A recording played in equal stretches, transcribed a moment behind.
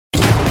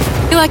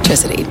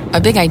Electricity, a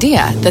big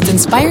idea that's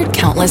inspired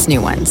countless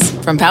new ones.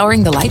 From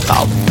powering the light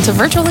bulb to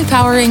virtually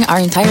powering our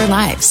entire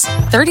lives.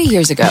 30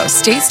 years ago,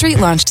 State Street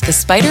launched the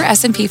Spider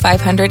S&P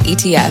 500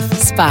 ETF,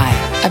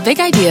 SPY. A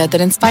big idea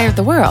that inspired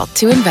the world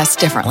to invest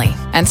differently.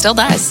 And still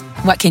does.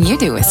 What can you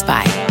do with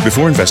SPY?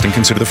 Before investing,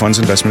 consider the fund's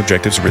investment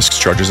objectives, risks,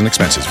 charges, and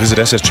expenses. Visit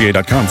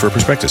ssga.com for a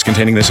prospectus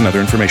containing this and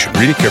other information.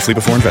 Read it carefully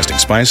before investing.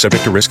 SPY is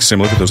subject to risks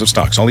similar to those of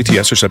stocks. All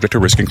ETFs are subject to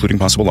risk, including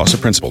possible loss of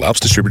principal. Alps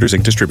Distributors,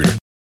 Inc. Distributor.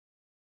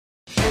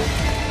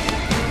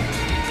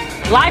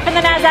 Live from the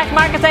NASDAQ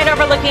market site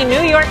overlooking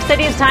New York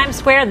City's Times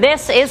Square,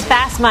 this is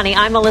Fast Money.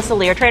 I'm Melissa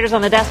Lee. Our traders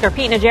on the desk are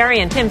Pete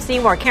Najarian, Tim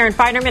Seymour, Karen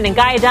Feinerman, and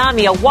Guy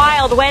Adami. A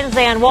wild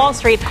Wednesday on Wall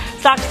Street.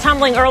 Stocks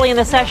tumbling early in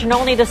the session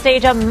only to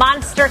stage a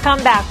monster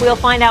comeback. We'll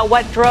find out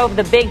what drove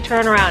the big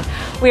turnaround.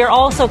 We are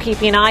also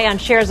keeping an eye on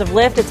shares of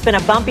Lyft. It's been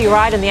a bumpy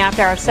ride in the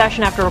after-hour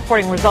session after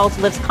reporting results.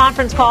 Lyft's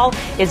conference call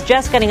is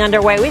just getting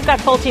underway. We've got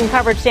full team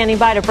coverage standing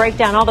by to break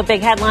down all the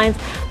big headlines.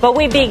 But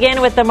we begin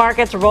with the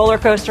market's roller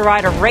coaster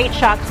ride of rate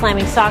shock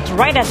slamming stocks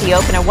right at the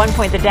open. At one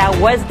point, the Dow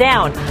was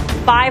down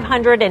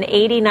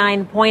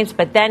 589 points,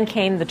 but then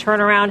came the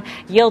turnaround.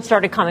 Yields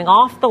started coming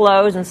off the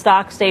lows and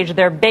stocks staged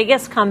their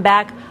biggest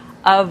comeback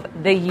of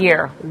the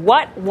year.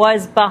 What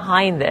was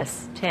behind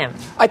this, Tim?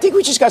 I think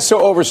we just got so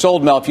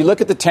oversold, Mel. If you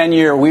look at the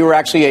 10-year, we were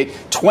actually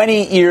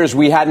 20 years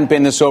we hadn't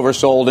been this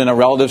oversold in a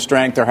relative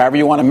strength or however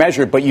you want to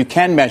measure it, but you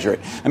can measure it.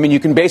 I mean, you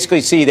can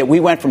basically see that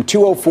we went from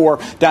 204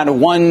 down to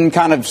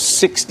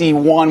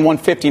 161,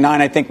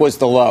 159, I think was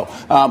the low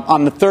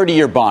on the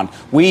 30-year bond.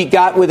 We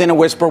got within a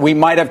whisper. We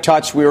might have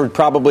touched. We were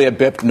probably a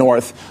bip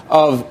north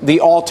of the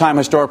all-time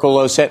historical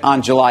low set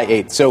on July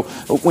 8th. So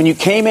when you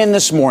came in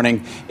this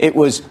morning, it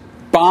was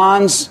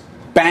bonds,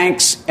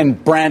 banks,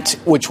 and Brent,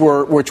 which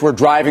were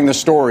driving the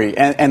story.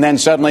 And then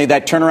suddenly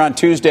that turnaround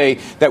Tuesday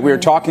that we were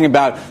talking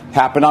about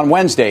happened on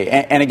Wednesday.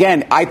 And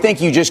again, I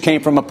think you just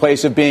came from a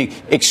place of being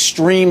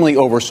extremely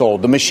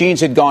oversold. The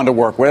machines had gone to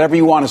work, whatever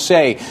you want to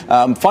say.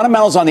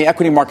 Fundamentals on the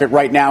equity market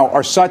right now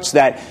are such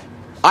that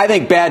I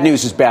think bad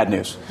news is bad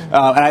news. And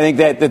I think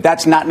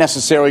that's not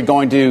necessarily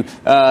going to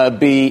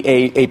be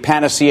a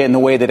panacea in the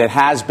way that it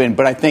has been.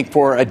 But I think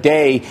for a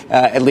day,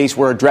 at least,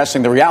 we're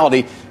addressing the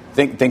reality.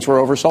 Things were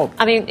oversold.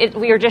 I mean,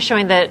 we were just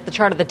showing the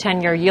chart of the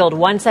 10-year yield.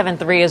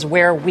 173 is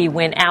where we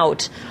went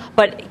out.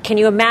 But can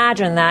you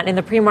imagine that in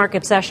the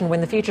pre-market session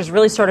when the futures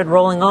really started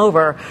rolling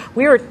over,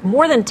 we were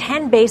more than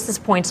 10 basis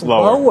points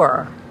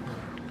lower.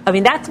 I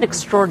mean, that's an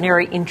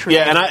extraordinary entry.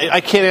 Yeah, and I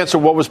can't answer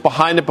what was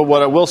behind it, but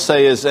what I will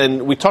say is,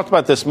 and we talked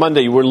about this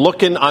Monday, we're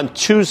looking on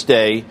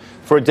Tuesday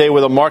for a day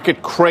where the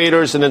market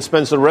craters and then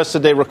spends the rest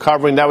of the day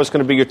recovering. That was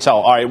going to be your tell.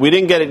 All right, we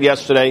didn't get it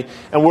yesterday,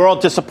 and we're all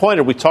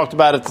disappointed. We talked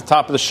about it at the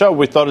top of the show.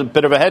 We thought it was a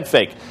bit of a head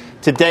fake.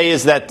 Today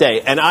is that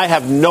day, and I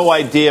have no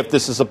idea if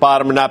this is a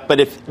bottom or not, but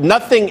if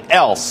nothing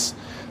else,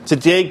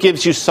 today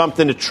gives you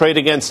something to trade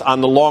against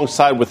on the long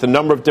side with a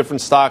number of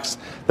different stocks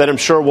that I'm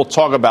sure we'll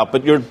talk about.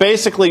 But your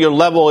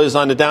level is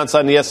on the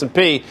downside in the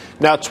S&P,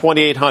 now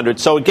 2,800.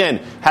 So, again,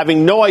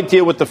 having no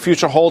idea what the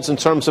future holds in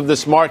terms of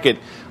this market,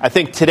 I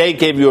think today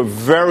gave you a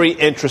very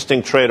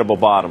interesting tradable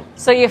bottom.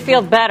 So you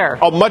feel better?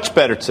 Oh, much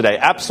better today.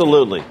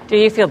 Absolutely. Do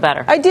you feel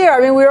better? I do. I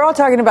mean, we were all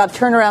talking about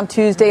turnaround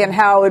Tuesday and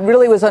how it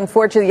really was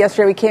unfortunate.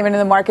 Yesterday we came into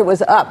the market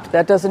was up.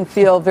 That doesn't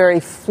feel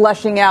very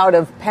flushing out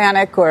of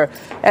panic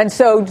and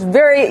so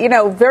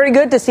very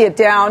good to see it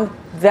down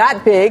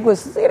that big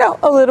was,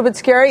 a little bit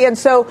scary. And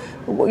so,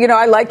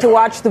 I like to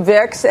watch the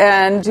VIX,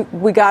 and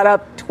we got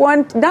up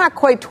not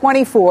quite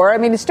 24. I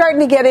mean, it's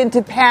starting to get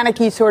into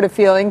panicky sort of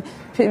feeling.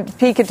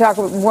 Pete can talk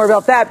more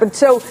about that. But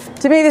so,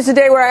 to me, this is a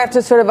day where I have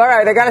to sort of, all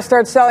right, I got to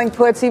start selling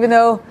puts, even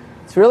though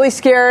it's really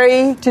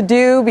scary to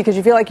do because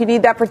you feel like you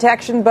need that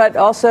protection. But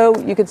also,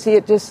 you can see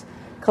it just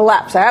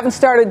collapse. I haven't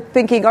started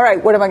thinking, all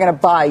right, what am I going to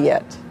buy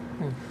yet?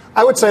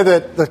 I would say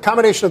that the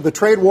combination of the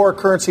trade war,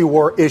 currency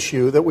war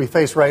issue that we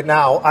face right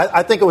now,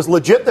 I think it was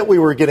legit that we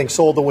were getting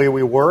sold the way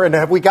we were. And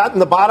have we gotten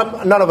the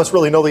bottom? None of us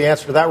really know the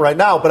answer to that right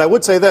now. But I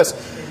would say this.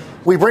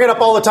 We bring it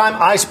up all the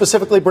time. I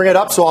specifically bring it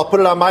up, so I'll put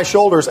it on my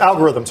shoulders.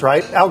 Algorithms,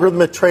 right?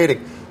 Algorithmic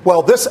trading.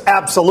 Well, this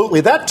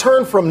absolutely. That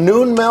turn from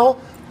noon, Mel,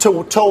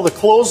 till the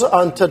close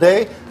on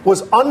today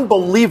was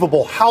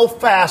unbelievable how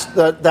fast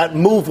that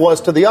move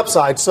was to the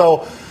upside.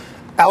 So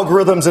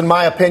algorithms, in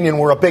my opinion,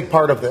 were a big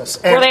part of this.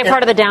 Were they a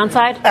part of the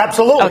downside?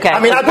 Absolutely. Okay.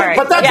 I mean,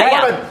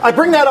 I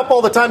bring that up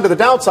all the time to the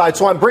downside,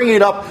 so I'm bringing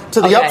it up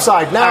to the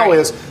upside now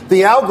is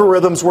the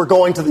algorithms were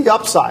going to the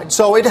upside.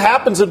 So it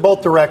happens in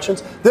both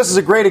directions. This is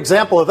a great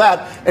example of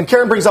that. And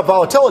Karen brings up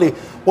volatility.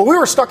 Well, we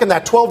were stuck in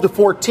that 12 to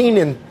 14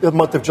 in the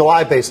month of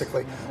July,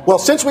 basically. Well,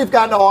 since we've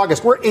gotten to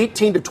August, we're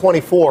 18 to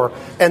 24.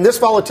 And this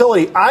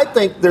volatility, I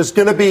think there's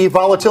going to be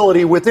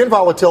volatility within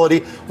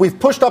volatility. We've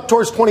pushed up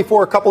towards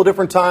 24 a couple of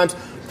different times,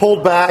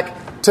 pulled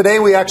back. Today,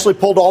 we actually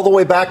pulled all the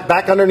way back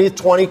underneath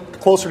 20,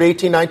 closer to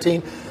 18,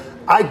 19.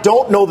 I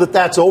don't know that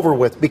that's over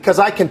with because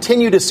I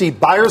continue to see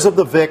buyers of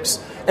the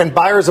VIX and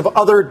buyers of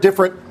other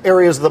different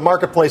areas of the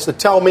marketplace that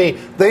tell me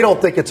they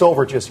don't think it's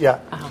over just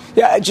yet. Uh-huh.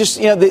 Yeah, just,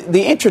 the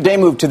intraday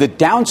move to the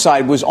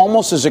downside was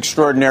almost as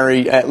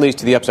extraordinary, at least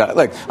to the upside.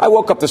 Look, I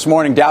woke up this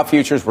morning, Dow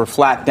futures were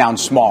flat down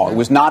small. It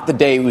was not the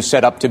day it was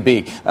set up to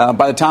be.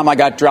 By the time I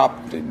got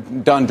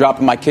done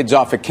dropping my kids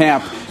off at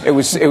camp, it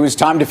was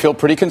time to feel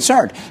pretty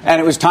concerned.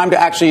 And it was time to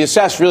actually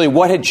assess really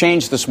what had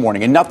changed this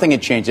morning. And nothing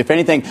had changed. If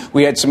anything,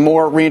 we had some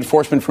more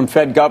reinforcement from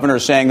Fed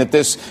governors saying that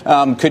this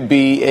could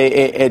be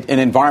an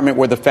environment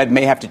where the Fed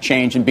may have to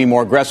change and be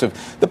more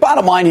aggressive. The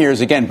bottom line here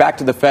is, again, back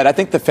to the Fed. I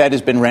think the Fed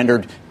has been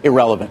rendered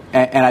irrelevant.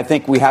 And I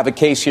think we have a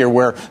case here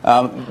where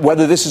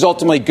whether this is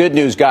ultimately good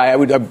news, Guy, I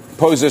would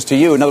pose this to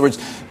you. In other words,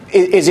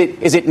 is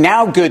it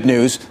now good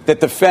news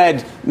that the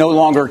Fed no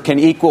longer can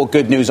equal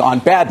good news on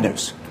bad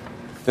news?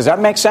 Does that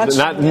make sense?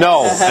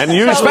 No. And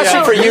usually,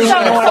 especially for you. In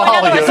other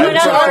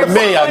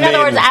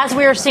words, as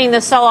we were seeing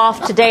the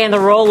sell-off today and the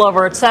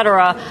rollover, et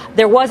cetera,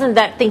 there wasn't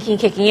that thinking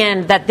kicking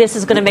in that this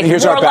is going to make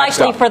it more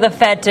likely for the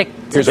Fed to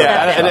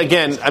and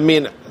again, I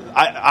mean,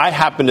 I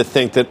happen to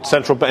think that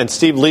central bank, and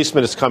Steve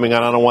Leisman is coming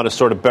on. I don't want to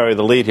sort of bury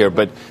the lead here,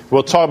 but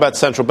we'll talk about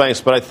central banks.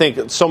 But I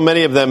think so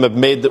many of them have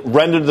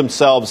rendered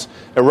themselves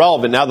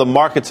irrelevant. Now the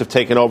markets have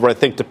taken over. I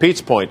think to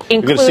Pete's point,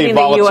 including you're going to see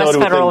volatility the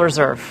U.S. Federal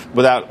Reserve.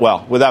 Without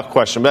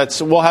question.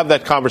 But we'll have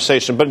that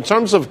conversation. But in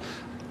terms of,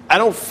 I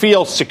don't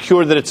feel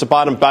secure that it's a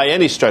bottom by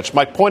any stretch.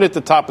 My point at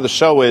the top of the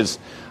show is,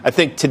 I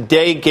think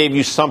today gave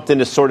you something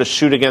to sort of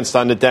shoot against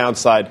on the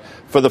downside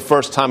for the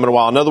first time in a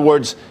while. In other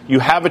words, you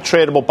have a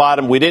tradable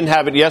bottom. We didn't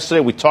have it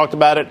yesterday. We talked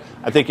about it.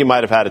 I think you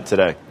might have had it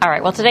today. All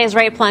right. Well, today's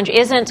rate plunge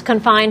isn't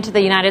confined to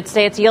the United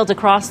States. Yields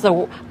across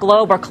the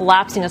globe are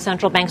collapsing as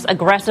central banks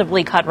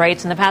aggressively cut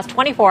rates. In the past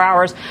 24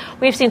 hours,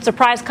 we've seen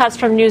surprise cuts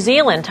from New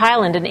Zealand,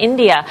 Thailand, and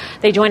India.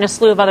 They join a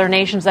slew of other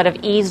nations that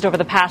have eased over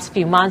the past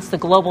few months. The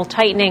global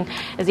tightening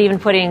is even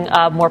putting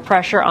more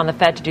pressure on the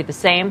Fed to do the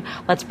same.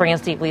 Let's bring in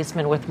Steve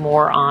Leisman with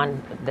more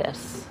on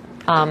this.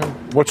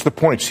 What's the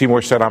point?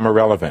 Seymour said I'm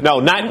irrelevant. No,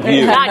 not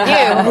you. Not you.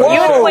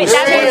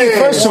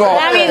 First of all,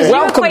 that means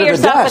you equate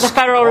yourself with the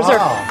Federal Reserve.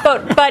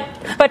 Wow.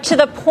 But to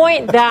the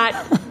point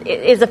that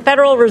is the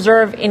Federal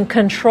Reserve in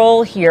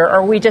control here, or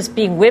are we just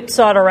being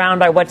whipsawed around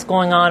by what's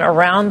going on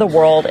around the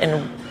world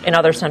and in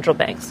other central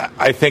banks?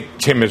 I think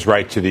Tim is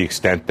right to the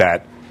extent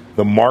that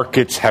the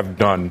markets have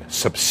done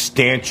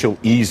substantial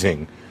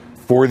easing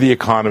for the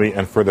economy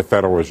and for the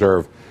Federal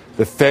Reserve.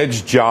 The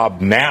Fed's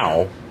job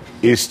now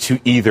is to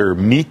either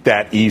meet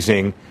that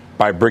easing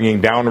by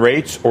bringing down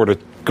rates or to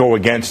go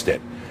against it.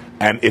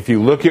 And if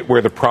you look at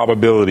where the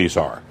probabilities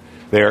are,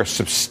 they are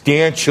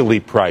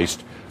substantially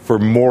priced for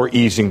more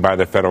easing by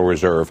the Federal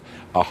Reserve.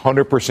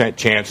 100%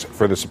 chance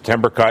for the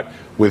September cut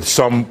with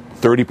some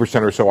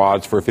 30% or so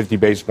odds for a 50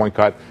 basis point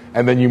cut.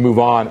 And then you move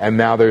on, and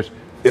now there's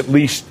at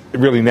least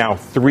really now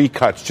 3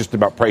 cuts just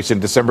about priced in.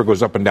 December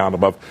goes up and down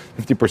above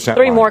 50%.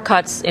 3 more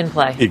cuts in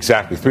play.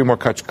 Exactly. 3 more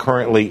cuts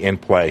currently in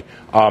play.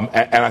 And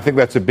I think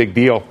that's a big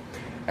deal.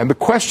 And the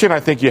question I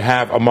think you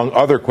have, among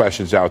other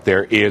questions out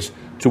there, is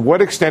to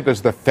what extent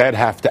does the Fed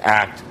have to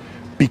act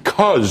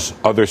because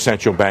other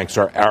central banks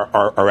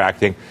are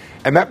acting?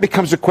 And that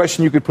becomes a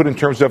question you could put in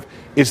terms of,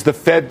 is the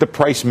Fed the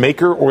price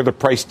maker or the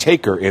price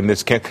taker in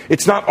this case?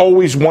 It's not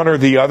always one or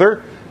the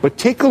other. But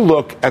take a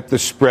look at the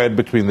spread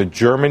between the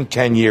German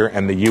 10-year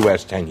and the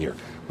U.S. 10-year.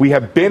 We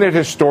have been at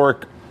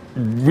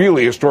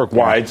really historic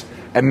wides,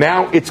 and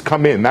now it's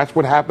come in. That's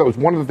what happened. That was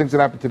one of the things that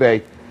happened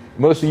today.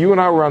 Melissa, you and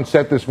I were on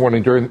set this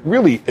morning during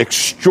really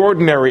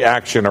extraordinary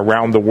action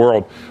around the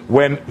world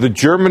when the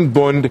German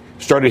Bund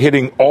started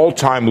hitting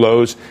all-time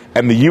lows,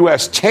 and the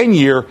U.S.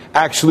 10-year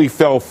actually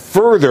fell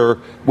further,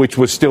 which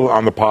was still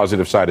on the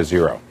positive side of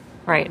zero.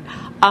 Right.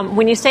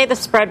 When you say the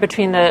spread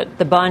between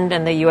the Bund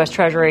and the U.S.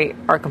 Treasury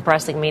are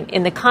compressing, I mean,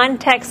 in the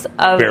context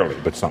of... Barely,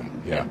 but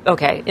some, yeah.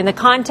 Okay. In the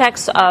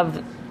context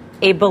of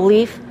a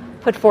belief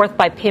put forth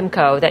by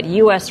PIMCO that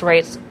U.S.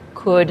 rates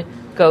could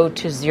go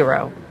to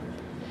zero,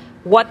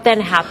 what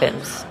then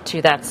happens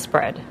to that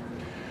spread?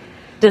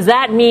 Does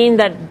that mean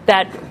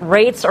that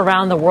rates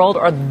around the world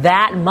are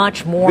that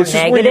much more negative?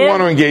 This is where you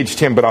want to engage,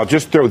 Tim, but I'll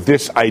just throw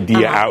this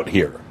idea out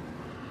here.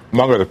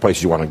 Among other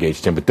places you want to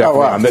engage, Tim, but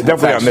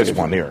definitely on this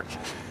one here,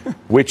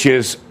 which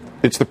is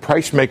it's the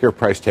price maker,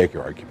 price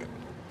taker argument.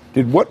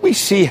 Did what we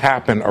see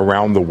happen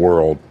around the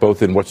world,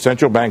 both in what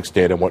central banks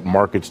did and what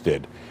markets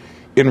did,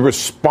 in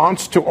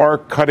response to our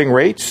cutting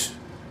rates?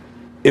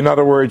 In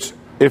other words,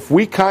 if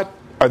we cut,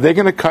 are they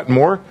going to cut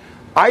more?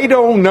 I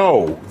don't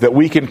know that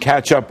we can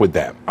catch up with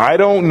them. I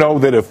don't know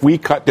that if we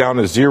cut down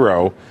to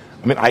zero,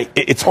 I mean,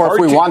 it's hard.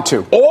 Or if we want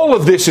to. All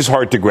of this is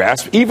hard to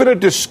grasp. Even a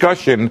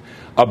discussion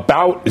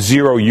about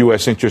zero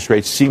U.S. interest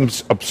rates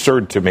seems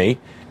absurd to me,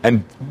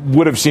 and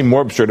would have seemed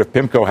more absurd if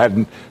PIMCO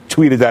hadn't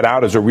tweeted that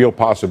out as a real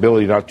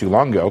possibility not too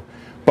long ago.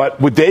 But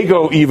would they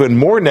go even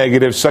more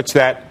negative, such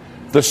that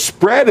the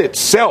spread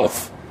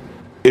itself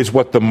is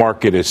what the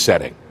market is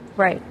setting?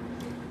 Right.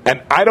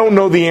 And I don't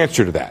know the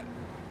answer to that.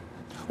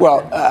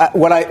 Well,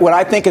 what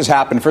I think has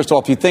happened, first of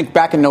all, if you think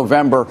back in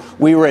November,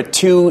 we were at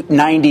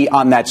 290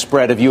 on that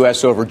spread of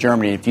U.S. over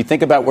Germany. If you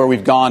think about where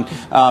we've gone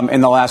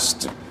in the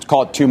last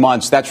call it 2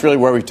 months, that's really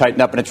where we've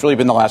tightened up, and it's really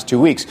been the last 2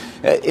 weeks.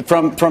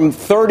 From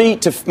 30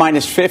 to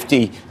minus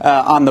 50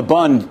 on the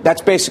bund,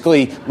 that's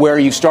basically where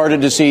you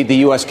started to see the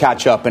U.S.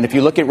 catch up. And if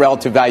you look at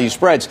relative value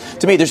spreads,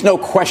 to me, there's no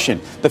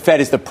question the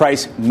Fed is the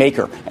price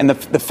maker. And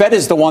the Fed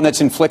is the one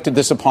that's inflicted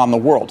this upon the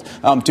world.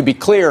 To be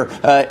clear,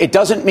 it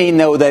doesn't mean,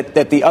 though,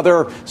 that the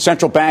other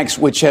central banks,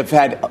 which have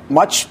had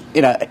much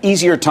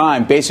easier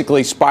time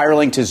basically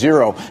spiraling to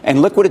zero,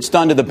 and look what it's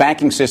done to the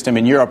banking system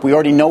in Europe. We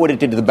already know what it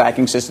did to the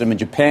banking system in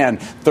Japan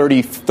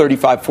 30,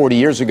 35, 40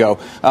 years ago.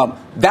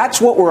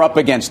 That's what we're up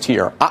against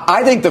here.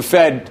 I think the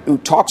Fed, who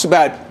talks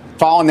about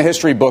following the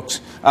history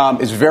books,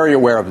 is very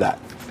aware of that.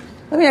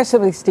 Let me ask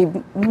something,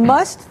 Steve.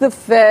 Must the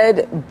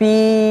Fed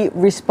be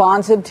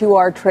responsive to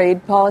our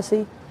trade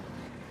policy?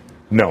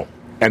 No.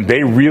 And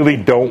they really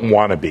don't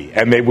want to be.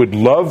 And they would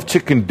love to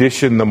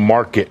condition the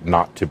market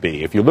not to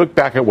be. If you look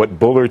back at what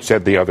Bullard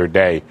said the other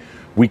day,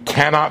 we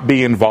cannot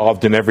be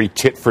involved in every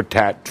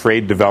tit-for-tat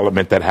trade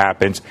development that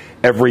happens,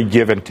 every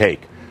give and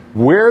take.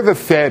 Where the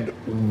Fed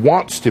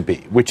wants to be,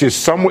 which is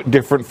somewhat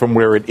different from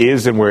where it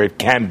is and where it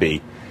can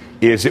be,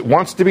 is it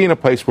wants to be in a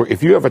place where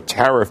if you have a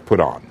tariff put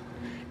on,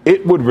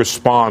 it would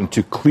respond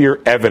to clear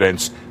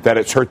evidence that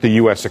it's hurt the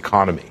U.S.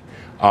 economy.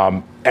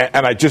 And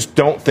I just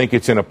don't think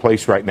it's in a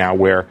place right now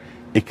where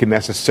it can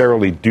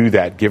necessarily do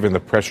that, given the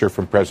pressure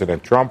from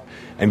President Trump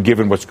and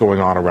given what's going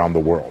on around the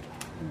world.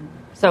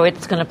 So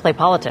it's going to play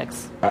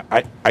politics.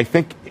 I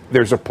think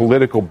there's a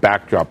political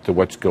backdrop to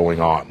what's going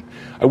on.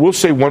 I will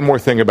say one more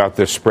thing about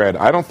this spread.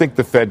 I don't think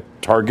the Fed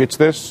targets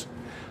this.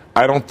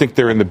 I don't think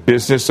they're in the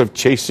business of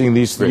chasing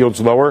these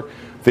yields lower.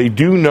 They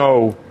do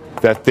know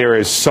that there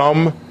is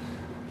some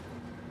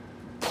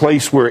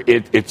place where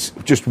it's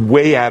just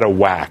way out of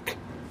whack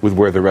with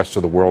where the rest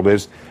of the world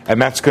is,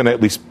 and that's going to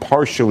at least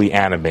partially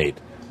animate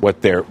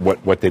what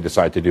they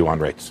decide to do on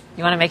rates.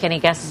 You want to make any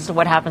guesses to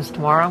what happens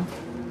tomorrow?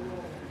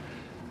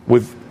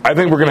 I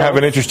think we're going to have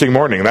an interesting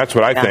morning. That's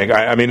what I think.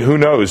 I mean, who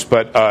knows?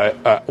 But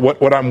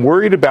what I'm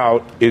worried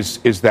about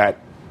is that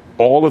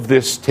all of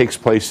this takes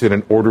place in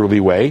an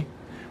orderly way.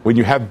 When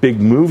you have big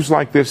moves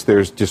like this,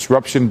 there's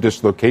disruption,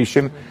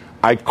 dislocation.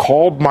 I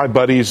called my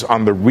buddies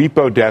on the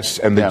repo desks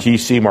and the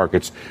GC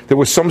markets. There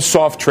was some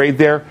soft trade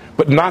there,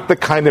 but not the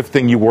kind of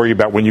thing you worry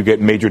about when you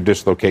get major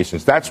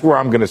dislocations. That's where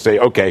I'm going to say,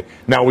 okay,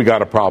 now we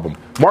got a problem.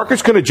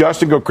 Markets can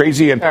adjust and go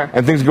crazy and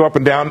things go up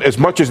and down as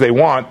much as they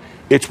want.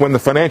 It's when the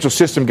financial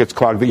system gets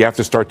clogged that you have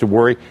to start to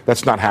worry.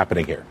 That's not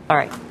happening here. All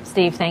right.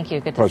 Steve, thank you.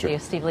 Good to see you.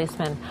 Steve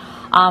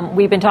Leisman.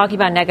 We've been talking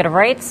about negative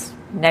rates,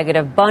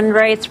 negative bund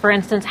rates, for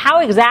instance.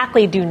 How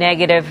exactly do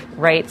negative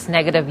rates,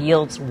 negative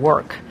yields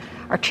work?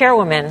 Our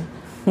chairwoman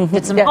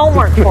did some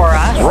homework for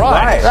us.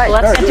 Right.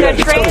 Let's get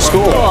to a trade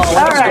school.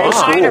 All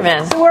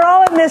right. So we're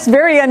all in this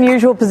very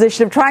unusual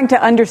position of trying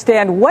to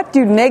understand what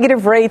do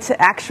negative rates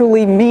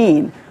actually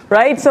mean.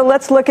 Right? So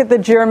let's look at the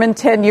German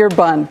 10-year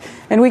bund.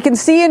 And we can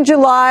see in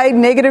July,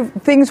 negative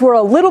things were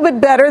a little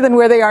bit better than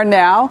where they are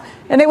now.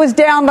 And it was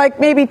down like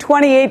maybe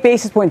 28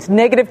 basis points,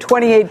 negative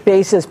 28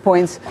 basis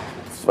points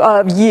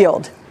of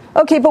yield.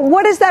 Okay, but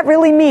what does that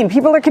really mean?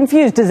 People are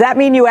confused. Does that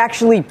mean you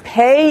actually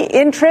pay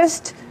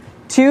interest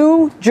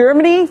to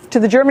Germany, to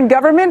the German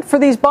government for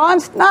these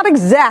bonds? Not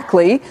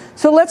exactly.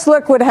 So let's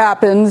look what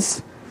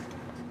happens.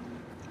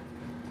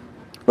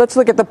 Let's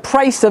look at the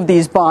price of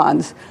these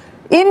bonds.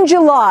 In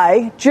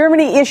July,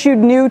 Germany issued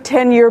new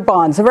 10-year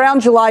bonds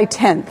around July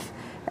 10th,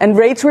 and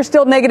rates were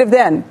still negative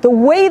then. The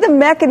way the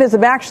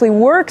mechanism actually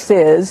works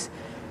is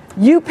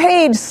you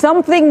paid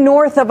something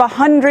north of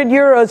 100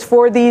 euros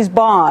for these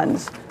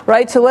bonds,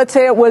 right? So let's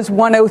say it was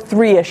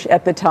 103-ish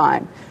at the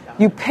time.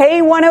 You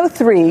pay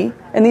 103,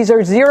 and these are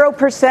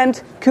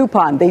 0%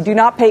 coupon. They do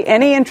not pay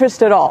any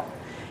interest at all.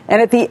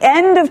 And at the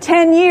end of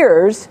 10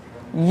 years,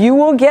 you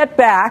will get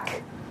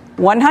back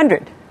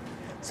 100.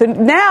 So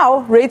now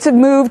rates have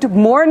moved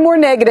more and more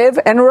negative,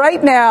 and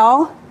right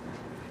now,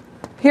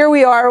 here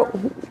we are,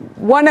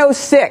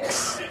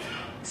 106.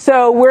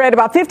 So we're at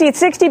about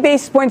 60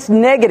 basis points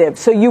negative.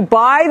 So you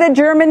buy the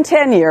German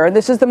 10-year,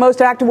 this is the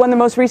most active one, the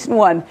most recent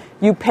one,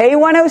 you pay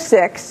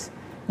 106,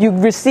 you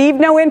receive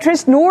no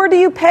interest, nor do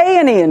you pay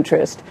any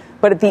interest.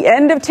 But at the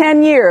end of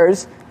 10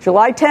 years,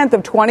 July 10th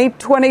of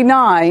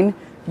 2029,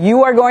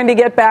 you are going to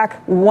get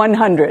back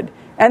 100.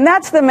 And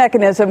that's the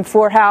mechanism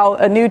for how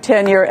a new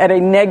 10-year at a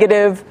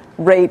negative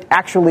rate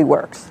actually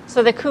works.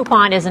 So the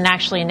coupon isn't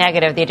actually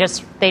negative.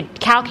 They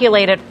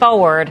calculate it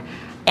forward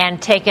and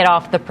take it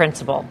off the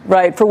principal.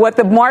 Right, for what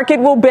the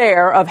market will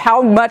bear of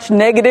how much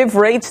negative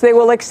rates they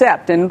will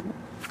accept. And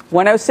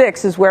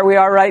 106 is where we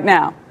are right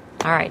now.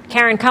 All right,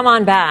 Karen, come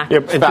on back. Yeah,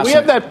 do we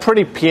have that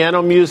pretty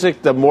piano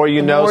music, the more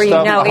you know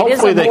stuff?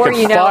 Hopefully they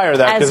can fire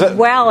that. As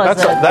well as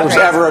there's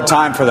ever a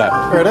time for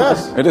that. There it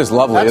is. It is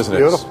lovely, That's isn't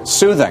beautiful. it?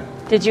 Soothing.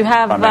 Did you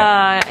have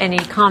any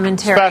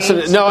commentary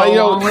to go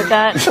along with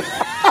that?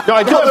 No,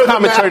 I do have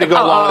commentary to go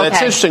along with that.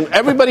 Okay. It's interesting.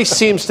 Everybody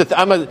seems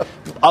to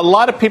a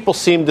lot of people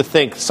seem to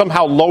think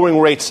somehow lowering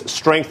rates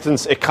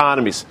strengthens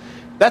economies.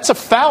 That's a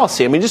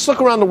fallacy. I mean, just look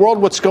around the world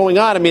what's going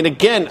on. I mean,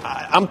 again,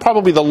 I'm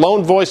probably the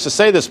lone voice to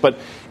say this, but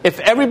if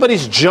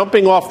everybody's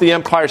jumping off the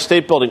Empire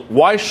State Building,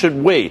 why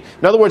should we?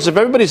 In other words, if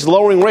everybody's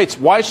lowering rates,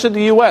 why should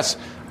the U.S.?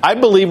 I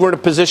believe we're in a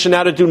position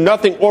now to do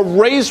nothing or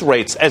raise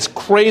rates, as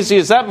crazy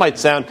as that might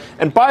sound.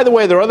 And by the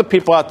way, there are other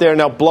people out there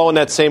now blowing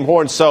that same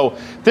horn. So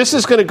this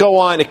is going to go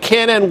on. It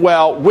can't end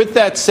well. With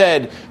that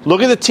said,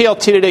 look at the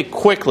TLT today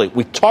quickly.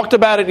 We talked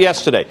about it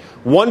yesterday.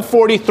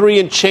 143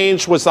 and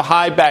change was the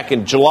high back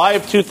in July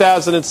of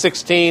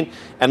 2016.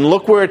 And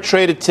look where it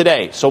traded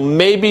today. So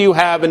maybe you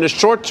have, in the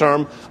short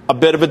term, a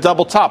bit of a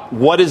double top.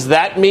 What does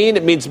that mean?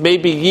 It means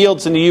maybe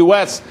yields in the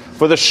U.S.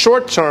 for the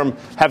short term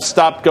have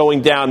stopped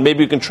going down.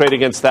 Maybe you can trade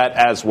against that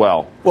as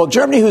well. Well,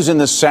 Germany, who's in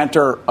the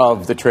center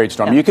of the trade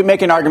storm, you can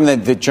make an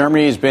argument that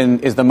Germany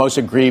is the most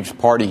aggrieved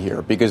party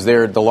here because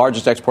they're the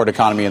largest export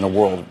economy in the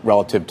world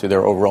relative to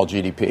their overall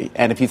GDP.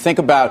 And if you think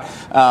about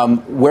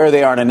where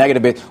they are in a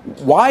negative bit,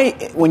 why,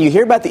 when you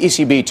hear about the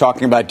ECB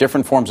talking about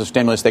different forms of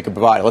stimulus they could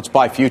provide, let's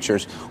buy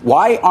futures,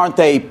 why aren't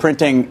they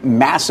printing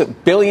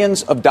massive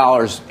billions of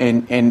dollars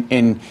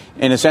in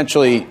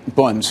essentially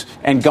bunds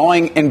and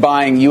going and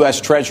buying U.S.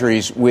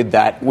 Treasuries with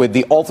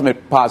the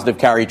ultimate positive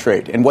carry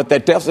trade? And what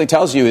that definitely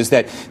tells you is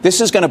that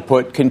this is going to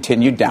put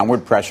continued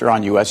downward pressure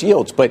on U.S.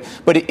 yields. But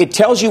it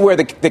tells you where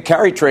the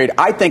carry trade,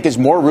 I think, is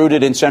more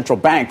rooted in central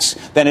banks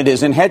than it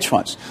is in hedge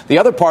funds. The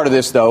other part of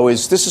this, though,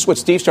 is this is what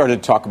Steve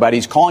started to talk about.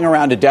 He's calling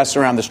around to desks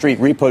around the street,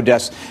 repo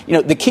desks. You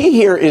know, the key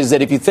here is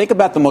that if you think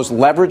about the most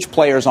leveraged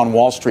players on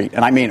Wall Street,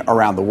 and I mean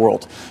around the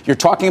world, you're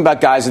talking about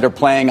guys that are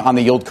playing on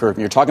the yield curve.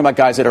 You're talking about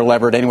guys that are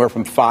levered anywhere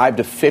from 5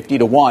 to 50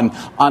 to 1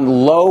 on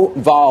low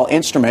vol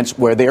instruments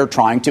where they are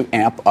trying to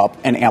amp up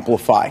and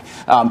amplify.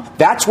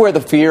 That's where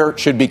the fear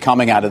should be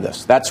coming out of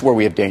this. That's where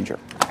we have danger.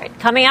 All right.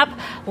 Coming up,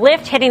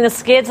 Lyft hitting the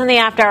skids in the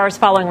after hours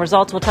following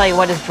results. We'll tell you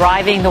what is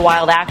driving the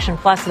wild action,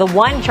 plus the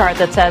one chart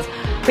that says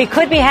we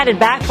could be headed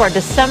back to our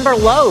December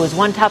lows.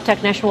 One top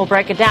technician will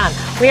break it down.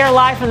 We are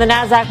live from the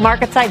NASDAQ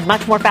market site.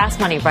 Much more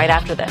Fast Money right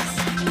after this.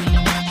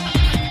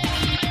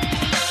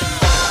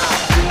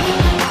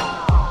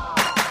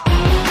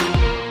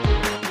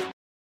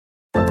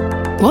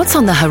 What's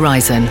on the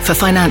horizon for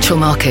financial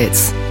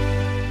markets?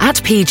 At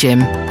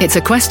PGIM, it's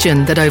a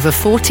question that over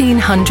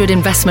 1,400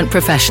 investment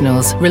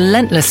professionals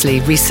relentlessly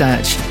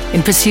research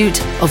in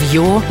pursuit of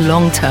your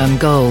long-term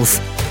goals.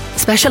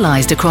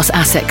 Specialized across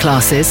asset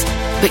classes,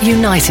 but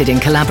united in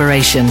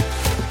collaboration,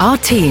 our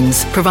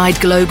teams provide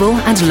global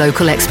and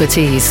local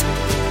expertise.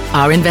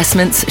 Our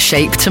investments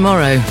shape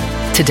tomorrow,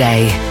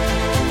 today.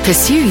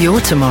 Pursue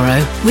your tomorrow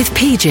with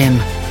PGIM,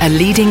 a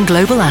leading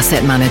global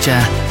asset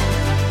manager.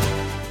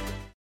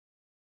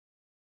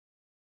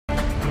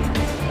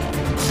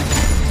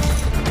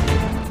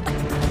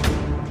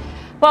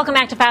 Welcome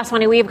back to Fast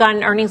Money. We've got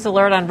an earnings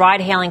alert on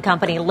ride-hailing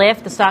company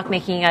Lyft, the stock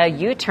making a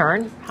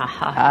U-turn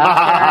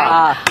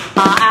after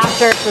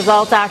its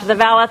results after the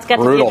val. Let's get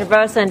to Deirdre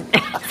Bose in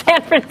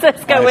San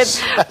Francisco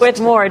with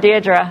more.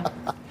 Deirdre.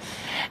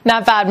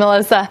 Not bad,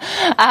 Melissa.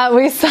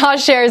 We saw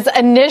shares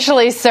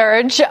initially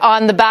surge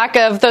on the back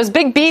of those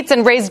big beats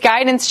and raised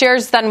guidance.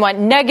 Shares then went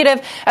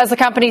negative as the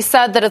company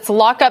said that its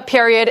lockup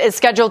period is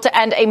scheduled to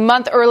end a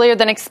month earlier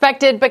than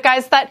expected. But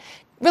guys, that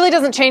really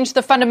doesn't change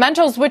the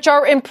fundamentals, which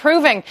are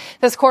improving.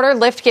 This quarter,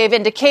 Lyft gave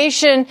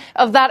indication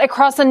of that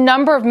across a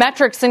number of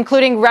metrics,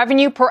 including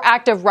revenue per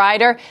active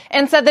rider,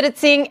 and said that it's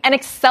seeing an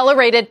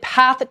accelerated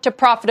path to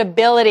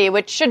profitability,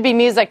 which should be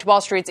music to Wall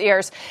Street's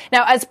ears.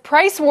 Now, as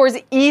price wars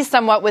ease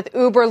somewhat with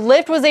Uber,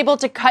 Lyft was able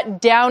to cut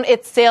down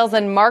its sales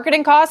and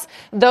marketing costs.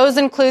 Those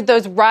include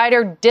those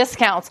rider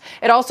discounts.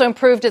 It also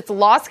improved its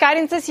loss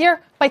guidance this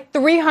year by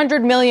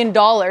 $300 million.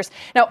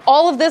 Now,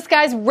 all of this,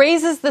 guys,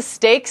 raises the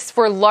stakes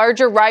for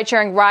larger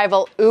ride-sharing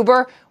rival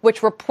Uber,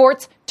 which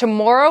reports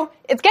tomorrow.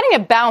 It's getting a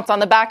bounce on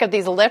the back of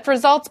these Lyft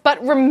results.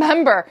 But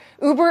remember,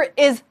 Uber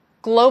is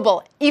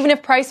global. Even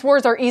if price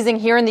wars are easing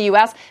here in the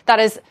U.S., that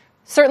is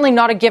certainly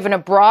not a given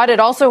abroad. It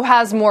also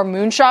has more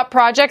moonshot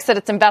projects that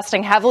it's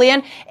investing heavily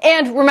in.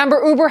 And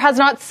remember, Uber has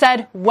not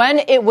said when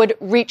it would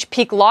reach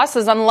peak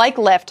losses, unlike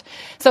Lyft.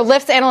 So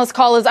Lyft's analyst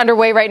call is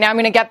underway right now. I'm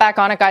going to get back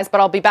on it, guys, but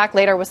I'll be back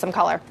later with some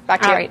color.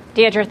 Back to you. All right.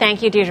 Deirdre,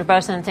 thank you. Deirdre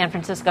Bose in San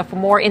Francisco for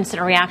more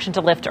instant reaction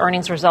to Lyft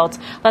earnings results.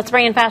 Let's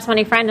bring in Fast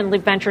Money friend and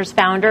Lyft Ventures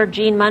founder,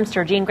 Gene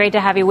Munster. Gene, great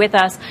to have you with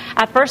us.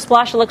 At first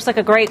blush, it looks like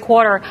a great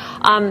quarter.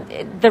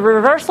 The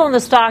reversal in the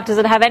stock, does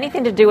it have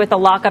anything to do with the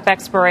lockup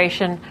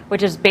expiration,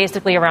 which is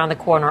basically around the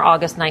corner,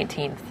 August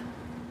 19th?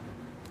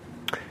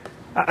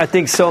 I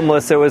think so,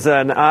 Melissa. It was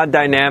an odd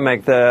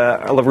dynamic.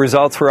 The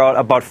results were out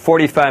about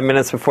 45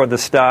 minutes before the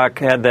stock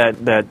had that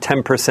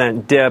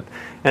 10% dip,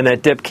 and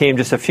that dip came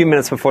just a few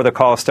minutes before the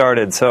call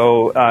started.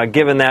 So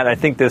given that, I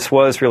think this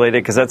was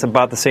related because that's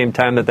about the same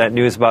time that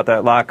news about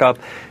that lockup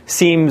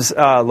seems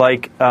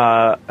like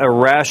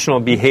irrational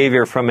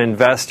behavior from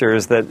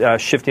investors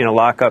that shifting a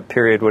lockup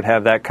period would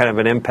have that kind of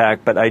an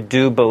impact. But I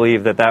do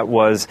believe that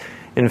was,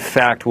 in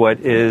fact,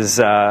 what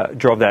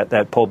drove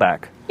that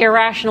pullback.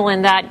 Irrational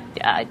in that,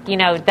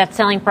 that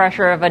selling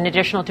pressure of an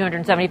additional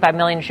 275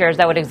 million shares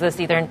that would exist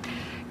either in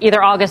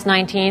either August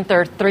 19th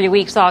or 3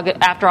 weeks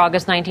after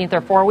August 19th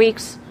or 4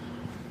 weeks?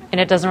 And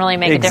it doesn't really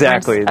make a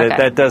difference? Exactly.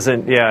 That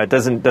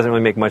doesn't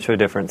really make much of a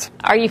difference.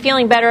 Are you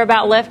feeling better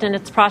about Lyft and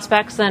its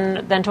prospects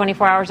than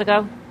 24 hours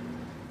ago?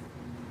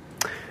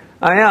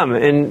 I am,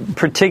 in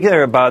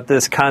particular about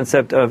this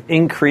concept of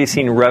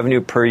increasing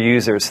revenue per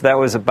user. So that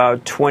was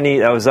about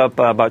that was up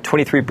about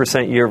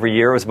 23% year over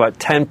year. It was about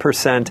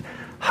 10%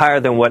 higher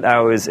than what I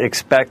was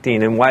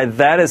expecting. And why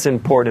that is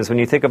important is when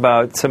you think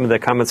about some of the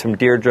comments from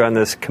Deirdre on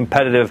this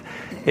competitive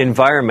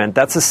environment,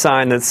 that's a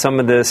sign that some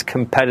of this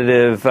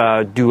competitive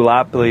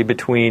duopoly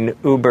between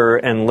Uber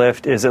and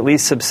Lyft is at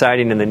least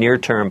subsiding in the near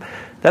term.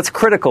 That's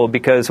critical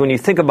because when you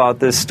think about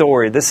this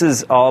story, this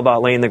is all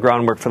about laying the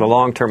groundwork for the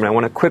long term. And I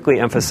want to quickly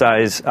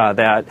emphasize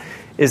that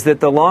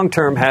the long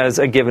term has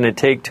a give and a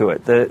take to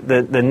it.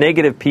 The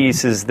negative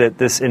piece is that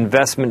this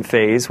investment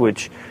phase,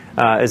 which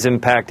is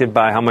impacted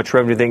by how much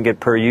revenue they can get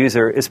per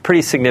user, is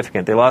pretty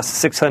significant. They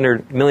lost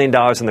 $600 million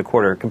in the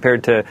quarter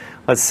compared to,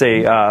 let's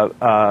say,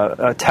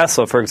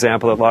 Tesla, for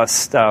example, that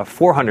lost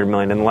 $400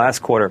 million in the last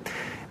quarter.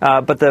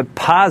 But the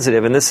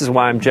positive, and this is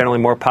why I'm generally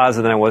more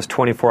positive than I was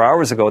 24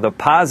 hours ago, the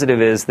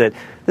positive is that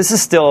this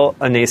is still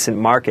a nascent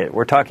market.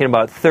 We're talking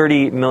about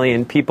 30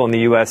 million people in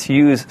the U.S.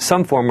 use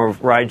some form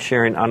of ride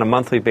sharing on a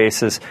monthly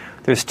basis.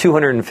 There's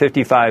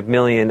 255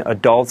 million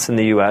adults in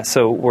the U.S.,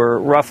 so we're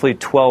roughly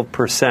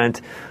 12%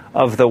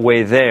 of the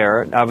way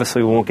there.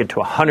 Obviously, we won't get to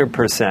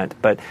 100%,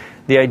 but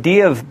the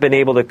idea of being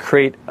able to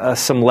create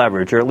some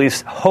leverage, or at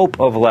least hope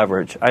of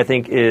leverage, I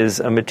think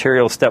is a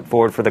material step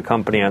forward for the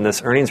company on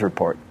this earnings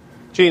report.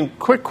 Gene,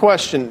 quick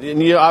question,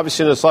 and you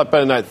obviously know this a lot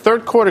better than I.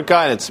 Third quarter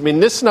guidance, I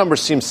mean, this number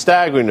seems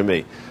staggering to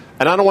me.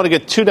 And I don't want to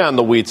get too down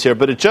the weeds here,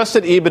 but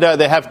adjusted EBITDA,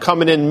 they have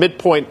coming in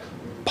midpoint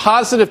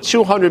positive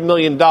 $200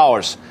 million.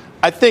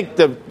 I think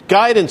the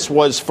guidance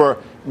was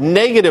for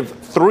negative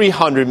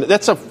 $300 million.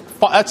 That's a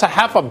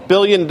 $500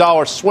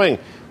 million swing.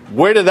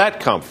 Where did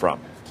that come from?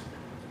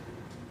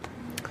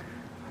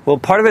 Well,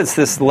 part of it's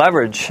this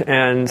leverage,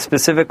 and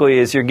specifically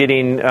is you're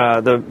getting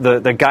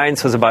the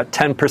guidance was about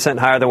 10%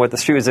 higher than what the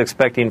street was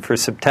expecting for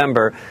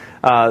September.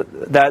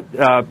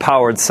 That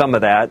powered some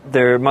of that.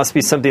 There must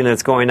be something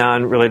that's going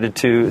on related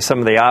to some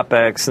of the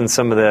OPEX and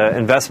some of the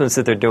investments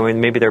that they're doing.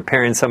 Maybe they're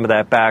paring some of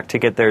that back to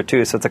get there,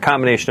 too. So it's a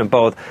combination of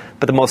both.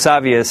 But the most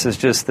obvious is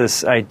just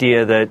this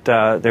idea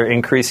that they're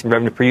increasing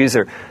revenue per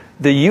user.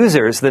 The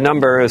users, the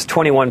number is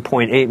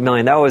 21.8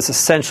 million. That was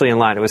essentially in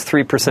line. It was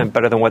 3%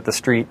 better than what the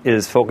street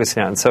is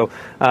focusing on. So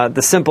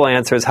the simple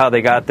answer is how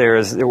they got there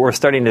is we're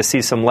starting to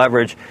see some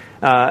leverage.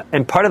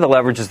 And part of the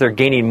leverage is they're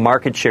gaining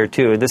market share,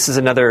 too. This is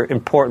another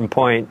important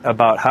point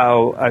about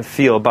how I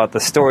feel about the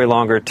story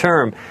longer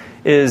term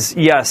is,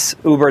 yes,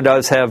 Uber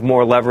does have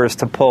more levers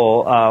to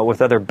pull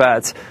with other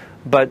bets.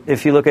 But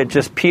if you look at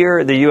just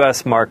the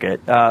U.S.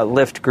 market,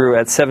 Lyft grew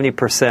at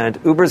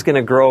 70%. Uber's going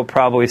to grow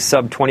probably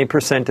sub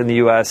 20% in the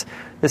U.S.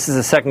 This is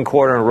the second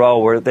quarter in a row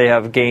where they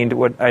have gained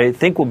what I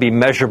think will be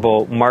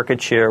measurable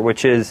market share,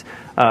 which is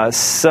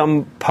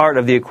some part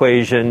of the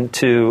equation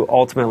to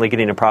ultimately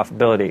getting to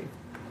profitability.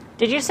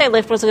 Did you say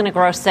Lyft was going to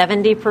grow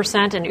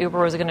 70% and Uber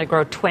was going to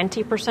grow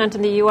 20%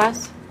 in the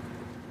U.S.?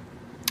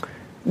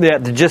 Yeah,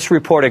 the just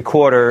reported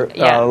quarter,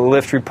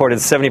 Lyft reported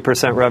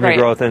 70% revenue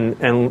growth, and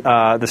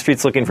the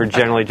street's looking for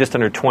generally just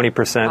under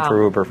 20%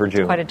 for Uber for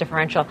June. Quite a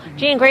differential.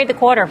 Gene, grade the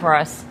quarter for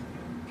us.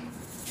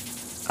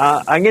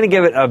 I'm going to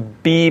give it a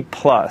B+.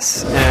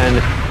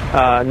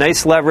 And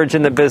nice leverage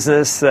in the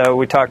business.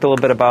 We talked a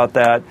little bit about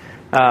that.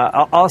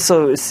 I'll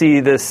also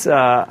see this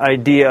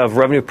idea of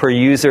revenue per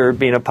user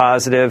being a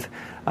positive.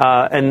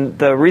 And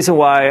the reason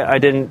why I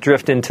didn't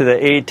drift into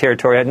the A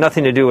territory had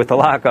nothing to do with the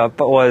lockup,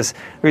 but was the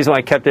reason why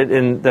I kept it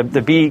in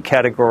the B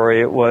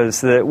category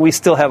was that we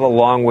still have a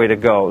long way to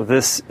go.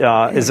 This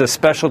is a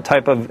special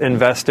type of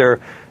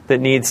investor that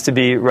needs to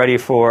be ready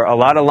for a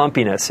lot of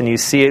lumpiness, and you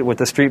see it with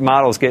the street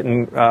models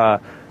getting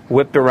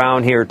whipped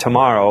around here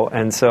tomorrow.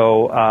 And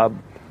so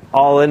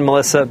all in,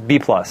 Melissa, B+.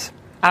 All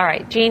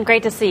right. Gene,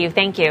 great to see you.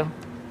 Thank you.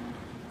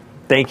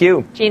 Thank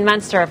you. Gene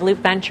Munster of Loop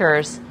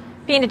Ventures.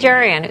 Pete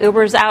Najarian,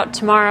 Uber's out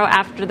tomorrow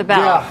after the bell.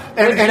 Yeah,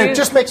 and it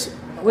just makes...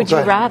 Would you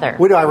rather?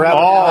 Would I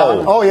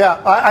rather? Oh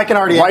yeah, I can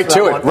already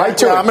answer that one. Right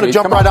to it. I'm going to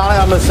jump right on it.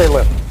 I'm going to say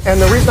Lyft.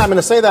 And the reason I'm going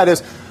to say that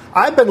is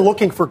I've been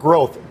looking for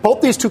growth.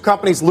 Both these two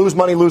companies lose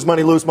money,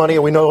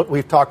 and we know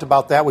we've talked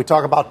about that. We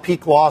talk about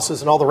peak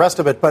losses and all the rest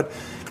of it. But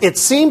it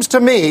seems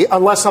to me,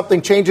 unless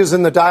something changes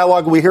in the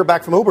dialogue we hear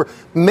back from Uber,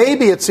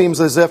 maybe it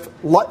seems as if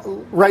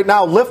right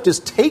now Lyft is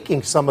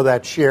taking some of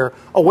that share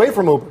away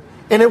from Uber.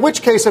 And in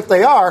which case, if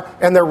they are,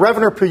 and their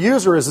revenue per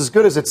user is as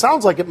good as it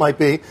sounds like it might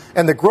be,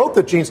 and the growth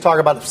that Gene's talking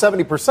about of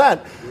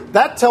 70%,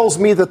 that tells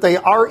me that they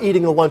are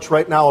eating the lunch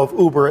right now of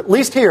Uber, at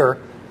least here.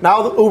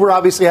 Now, Uber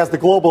obviously has the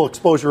global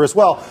exposure as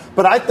well.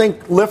 But I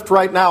think Lyft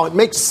right now, it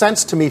makes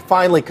sense to me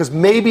finally, because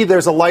maybe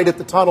there's a light at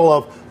the tunnel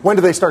of when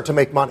do they start to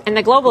make money. And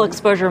the global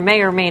exposure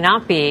may or may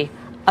not be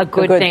a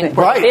good thing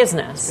for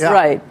business. Yeah.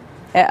 Right.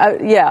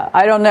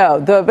 I don't know.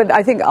 But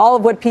I think all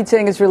of what Pete's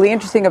saying is really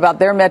interesting about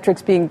their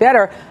metrics being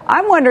better.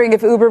 I'm wondering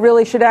if Uber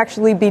really should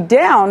actually be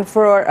down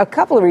for a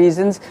couple of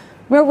reasons.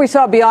 Remember, we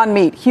saw Beyond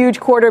Meat, huge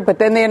quarter, but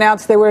then they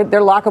announced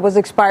their lockup was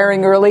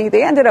expiring early.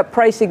 They ended up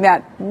pricing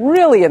that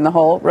really in the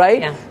hole, right?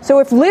 Yeah. So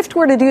if Lyft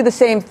were to do the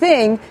same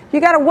thing, you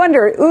got to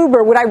wonder,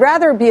 Uber, would I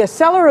rather be a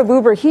seller of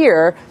Uber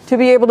here to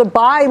be able to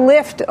buy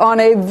Lyft on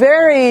a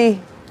very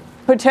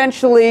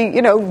potentially,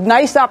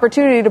 nice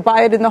opportunity to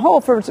buy it in the hole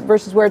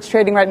versus where it's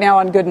trading right now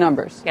on good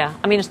numbers? Yeah.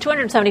 I mean, it's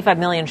 275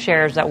 million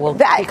shares that will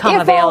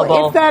become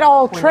available. If that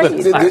all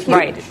trades.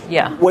 Right.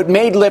 Yeah. What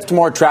made Lyft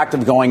more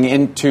attractive going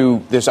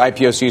into this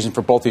IPO season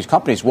for both these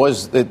companies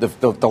was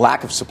the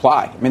lack of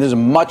supply. I mean, there's a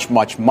much,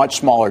 much, much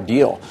smaller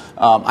deal.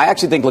 I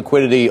actually think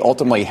liquidity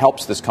ultimately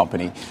helps this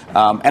company.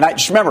 And I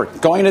just remember,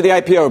 going into the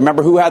IPO,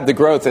 remember who had the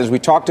growth, as we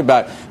talked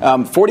about,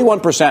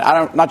 41%.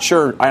 I'm not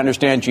sure I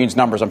understand Gene's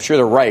numbers. I'm sure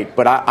they're right,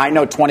 but I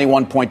know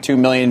 21.2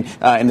 million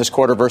in this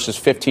quarter versus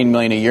 15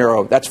 million a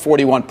year. That's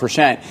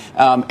 41%.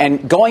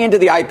 And going into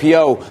the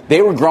IPO,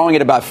 they were growing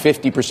at about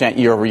 50%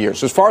 year over year.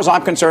 So as far as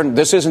I'm concerned,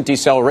 this isn't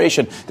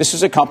deceleration. This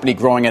is a company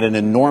growing at an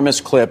enormous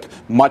clip,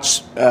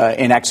 much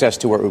in excess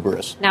to where Uber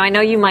is. Now, I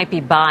know you might be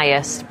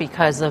biased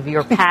because of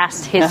your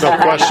past history. No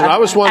question. I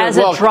was one as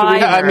of, a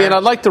driver.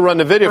 I'd like to run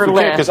the video if we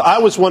can, Lyft. because I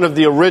was one of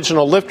the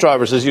original Lyft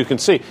drivers, as you can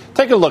see.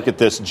 Take a look at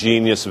this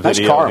genius video.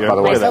 Nice car, here. by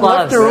the way. Nice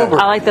gloves.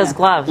 I like those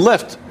gloves.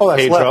 Lyft. Oh,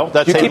 that's Pedro. Lyft.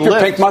 That's You a keep your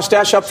Lyft. pink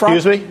mustache up front?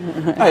 Excuse me?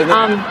 Anyway.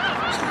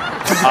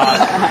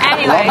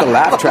 Love the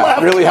laugh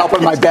track. Really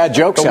helping my bad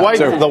jokes out,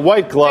 too. The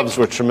white gloves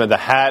were tremendous.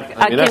 The hat.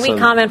 Can we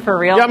comment for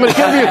real? Yeah, I'm going to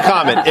give you a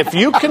comment. If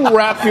you can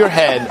wrap your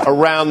head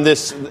around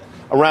this,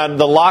 around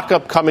the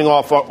lockup coming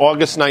off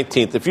August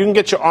 19th, if you can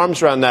get your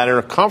arms around that and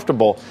are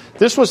comfortable,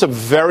 this was a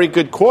very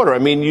good quarter. I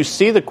mean, you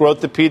see the growth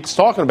that Pete's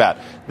talking about.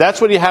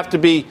 That's what you have to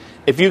be.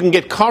 If you can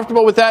get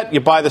comfortable with that, you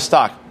buy the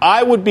stock.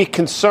 I would be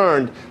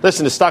concerned.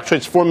 Listen, the stock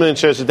trades 4 million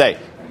shares a day.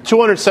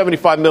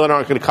 275 million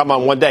aren't going to come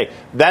on one day.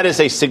 That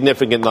is a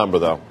significant number,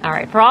 though. All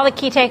right. For all the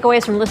key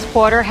takeaways from this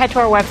quarter, head to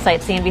our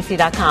website,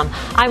 CNBC.com.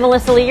 I'm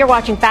Melissa Lee. You're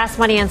watching Fast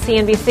Money on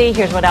CNBC.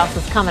 Here's what else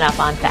is coming up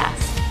on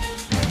Fast.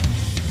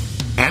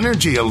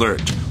 Energy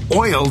alert.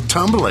 Oil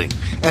tumbling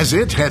as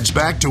it heads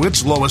back to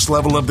its lowest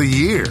level of the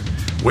year.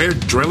 We're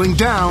drilling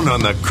down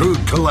on the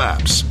crude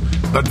collapse.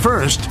 But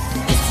first,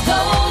 It's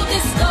gold,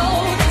 it's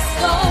gold, it's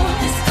gold,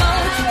 it's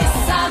gold.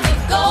 It's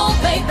solid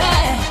gold,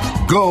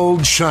 baby.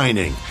 gold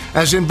shining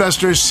as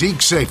investors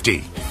seek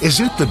safety. Is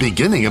it the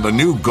beginning of a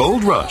new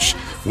gold rush?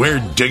 We're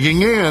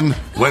digging in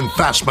when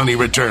Fast Money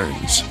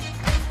returns.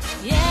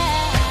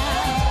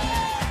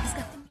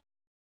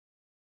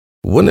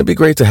 Wouldn't it be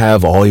great to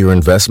have all your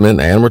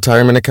investment and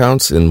retirement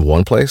accounts in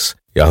one place?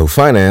 Yahoo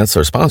Finance,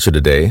 our sponsor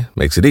today,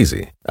 makes it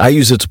easy. I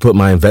use it to put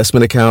my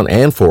investment account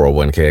and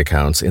 401k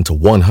accounts into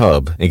one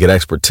hub and get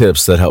expert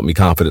tips that help me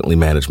confidently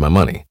manage my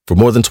money. For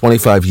more than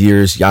 25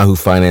 years, Yahoo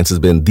Finance has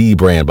been the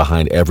brand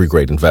behind every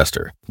great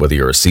investor. Whether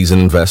you're a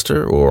seasoned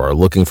investor or are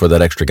looking for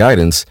that extra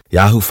guidance,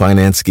 Yahoo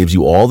Finance gives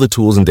you all the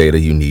tools and data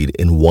you need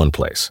in one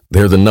place.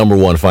 They're the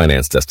 #1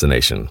 finance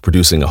destination,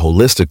 producing a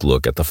holistic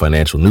look at the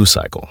financial news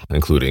cycle,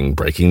 including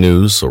breaking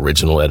news,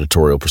 original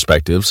editorial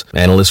perspectives,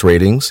 analyst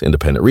ratings,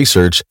 independent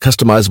research,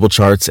 customizable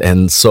charts,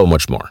 and so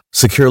much more.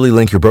 Securely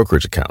link your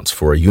brokerage accounts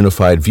for a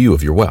unified view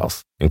of your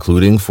wealth,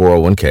 including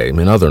 401k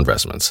and other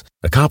investments.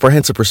 A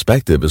comprehensive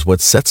perspective is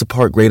what sets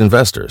apart great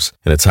investors,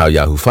 and it's how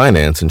Yahoo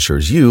Finance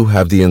ensures you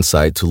have the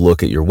insight to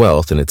look at your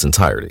wealth in its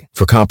entirety.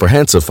 For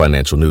comprehensive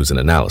financial news and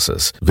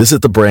analysis,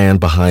 visit the brand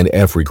behind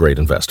every great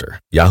investor,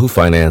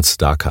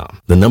 yahoofinance.com,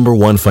 the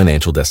 #1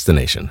 financial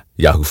destination,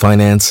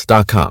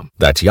 yahoofinance.com.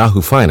 That's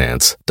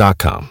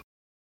yahoofinance.com.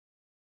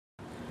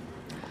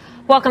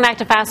 Welcome back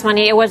to Fast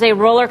Money. It was a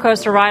roller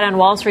coaster ride on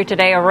Wall Street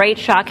today, a rate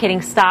shock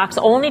hitting stocks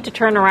only to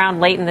turn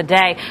around late in the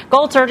day.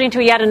 Gold surging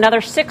to yet another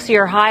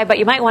 6-year high, but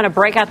you might want to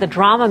break out the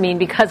Dramamine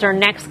because our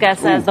next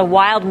guest says the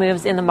wild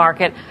moves in the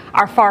market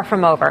are far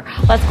from over.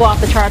 Let's go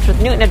off the charts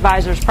with Newton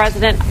Advisors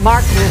President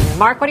Mark Newton.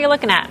 Mark, what are you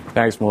looking at?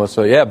 Thanks,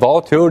 Melissa. Yeah,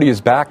 volatility is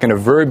back in a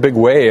very big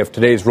way if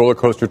today's roller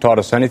coaster taught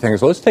us anything.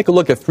 So let's take a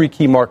look at three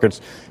key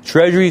markets,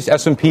 Treasuries,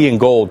 S&P, and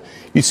gold.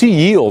 You see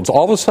yields.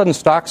 All of a sudden,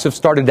 stocks have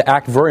started to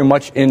act very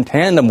much in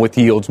tandem with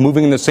yields,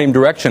 moving in the same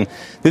direction.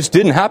 This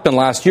didn't happen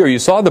last year. You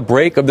saw the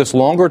break of this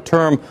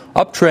longer-term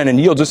uptrend in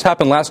yields. This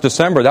happened last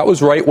December. That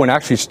was right when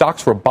actually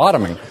stocks were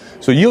bottoming.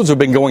 So yields have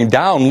been going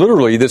down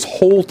literally this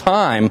whole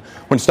time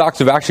when stocks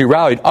have actually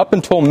rallied up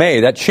until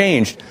May. That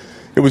changed.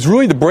 It was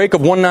really the break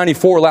of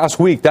 194 last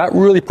week. That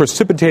really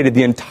precipitated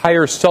the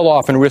entire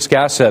sell-off in risk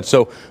assets.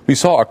 So we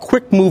saw a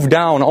quick move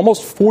down,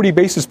 almost 40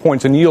 basis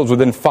points in yields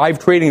within 5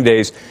 trading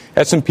days.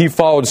 S&P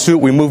followed suit.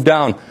 We moved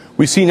down.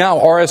 We see now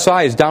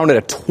RSI is down at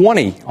a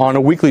 20 on a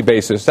weekly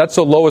basis. That's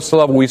the lowest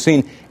level we've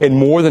seen in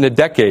more than a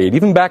decade.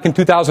 Even back in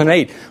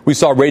 2008, we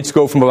saw rates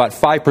go from about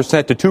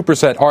 5% to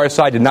 2%.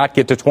 RSI did not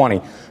get to 20.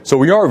 So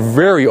we are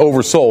very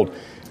oversold.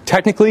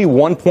 Technically,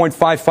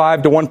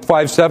 1.55 to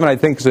 1.57, I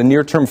think, is a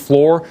near-term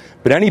floor.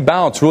 But any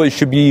bounce really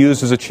should be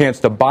used as a chance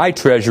to buy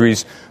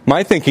treasuries.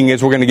 My thinking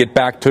is we're going to get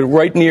back to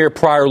right near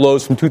prior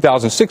lows from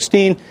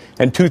 2016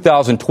 and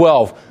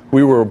 2012.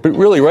 We were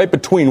really right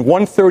between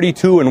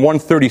 132 and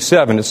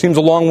 137. It seems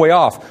a long way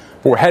off.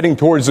 We're heading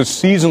towards the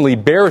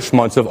seasonally bearish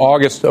months of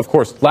August, of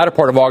course, latter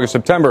part of August,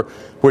 September,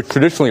 which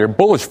traditionally are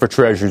bullish for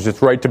treasuries.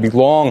 It's right to be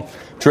long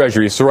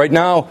treasuries. So right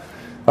now,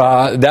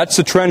 that's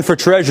the trend for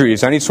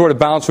treasuries. Any sort of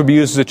bounce would be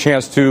used as a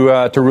chance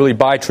to really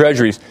buy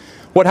treasuries.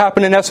 What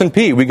happened in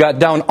S&P? We got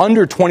down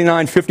under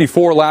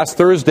 29.54 last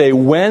Thursday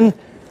when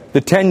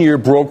the 10-year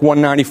broke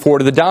 194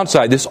 to the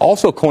downside. This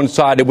also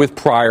coincided with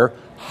prior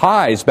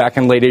highs back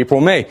in late April,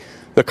 May.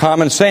 The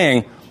common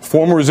saying,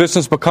 former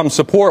resistance becomes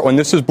support. When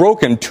this is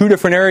broken, two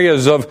different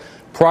areas of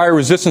prior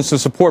resistance and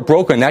support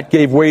broken, that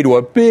gave way to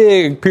a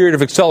big period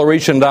of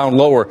acceleration down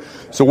lower.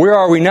 So where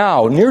are we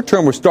now? Near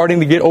term, we're starting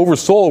to get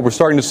oversold. We're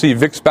starting to see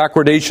VIX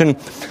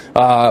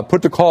backwardation,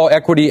 put to call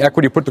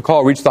equity put to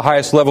call reach the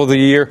highest level of the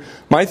year.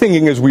 My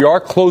thinking is we are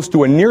close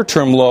to a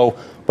near-term low,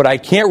 but I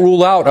can't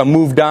rule out a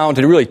move down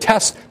to really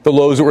test the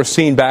lows that we're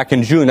seeing back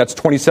in June. That's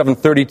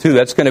 27.32.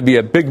 That's going to be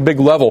a big, big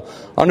level.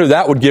 Under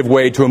that would give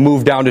way to a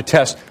move down to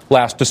test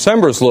last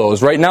December's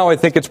lows. Right now, I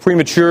think it's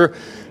premature.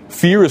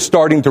 Fear is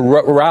starting to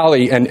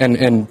rally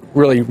and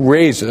really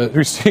raise.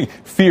 We're seeing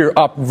fear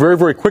up very,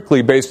 very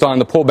quickly based on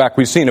the pullback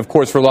we've seen, of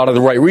course, for a lot of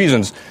the right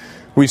reasons.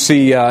 We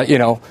see,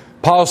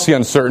 policy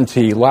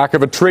uncertainty, lack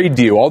of a trade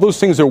deal. All those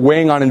things are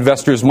weighing on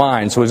investors'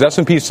 minds. So as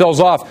S&P sells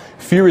off,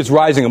 fear is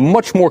rising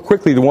much more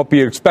quickly than what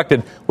we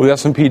expected, with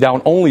S&P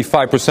down only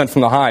 5%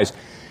 from the highs.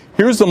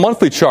 Here's the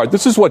monthly chart.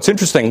 This is what's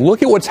interesting.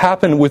 Look at what's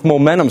happened with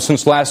momentum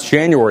since last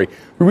January.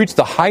 We reached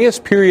the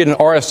highest period in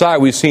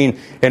RSI we've seen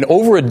in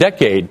over a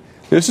decade.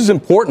 This is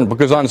important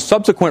because on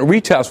subsequent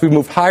retests, we've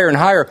moved higher and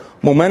higher.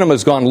 Momentum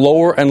has gone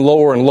lower and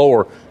lower and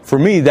lower. For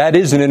me, that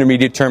is an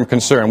intermediate-term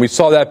concern. We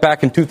saw that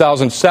back in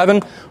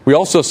 2007. We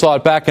also saw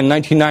it back in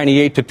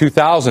 1998 to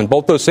 2000.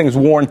 Both those things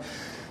warn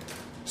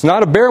it's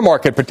not a bear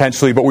market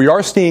potentially, but we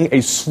are seeing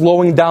a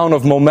slowing down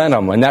of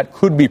momentum, and that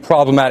could be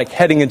problematic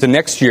heading into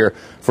next year.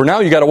 For now,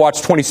 you got to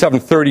watch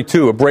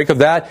 27.32. A break of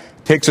that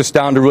takes us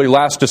down to really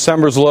last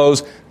December's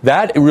lows.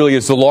 That really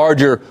is the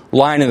larger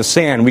line in the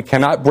sand. We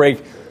cannot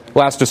break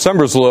last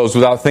December's lows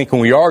without thinking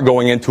we are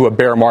going into a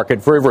bear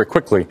market very, very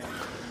quickly.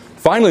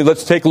 Finally,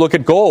 let's take a look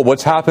at gold.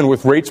 What's happened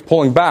with rates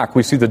pulling back?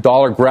 We see the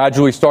dollar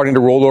gradually starting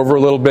to roll over a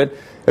little bit.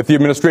 If the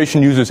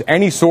administration uses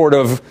any sort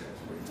of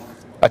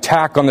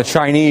attack on the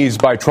Chinese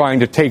by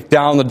trying to take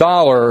down the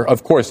dollar,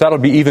 of course, that'll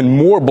be even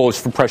more bullish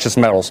for precious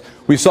metals.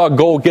 We saw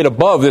gold get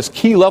above this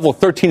key level,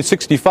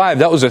 1365.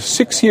 That was a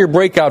 6-year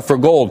breakout for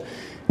gold.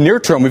 Near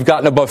term, we've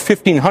gotten above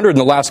 1,500 in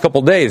the last couple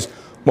of days.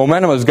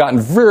 Momentum has gotten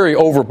very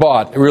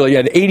overbought, really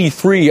at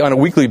 83 on a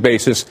weekly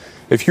basis.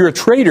 If you're a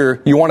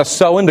trader, you want to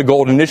sell into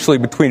gold initially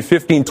between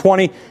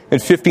 1520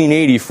 and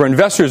 1580. For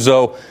investors,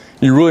 though,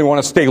 you really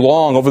want to stay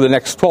long over the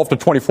next 12 to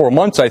 24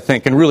 months, I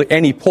think, and really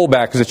any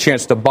pullback is a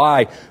chance to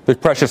buy the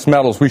precious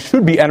metals. We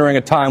should be entering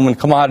a time when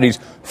commodities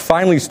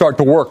finally start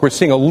to work. We're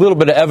seeing a little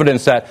bit of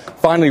evidence that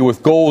finally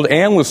with gold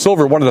and with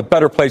silver, one of the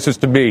better places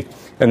to be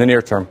in the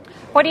near term.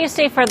 What do you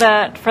see for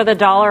the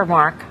dollar,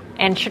 Mark?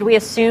 And should we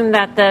assume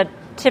that the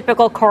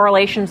typical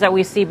correlations that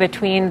we see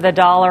between the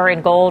dollar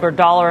and gold or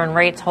dollar and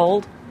rates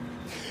hold?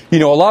 You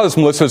know, a lot of this,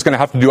 Melissa, is going to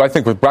have to do, I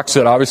think, with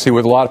Brexit, obviously,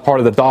 with a lot of part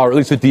of the dollar, at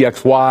least the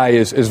DXY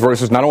is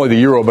versus not only the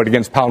euro, but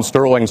against pound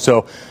sterling.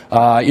 So,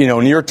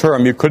 near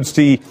term, you could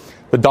see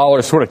the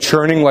dollar sort of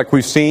churning like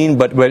we've seen.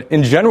 But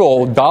in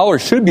general, dollar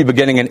should be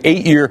beginning an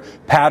 8-year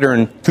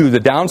pattern to the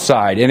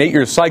downside, an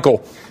 8-year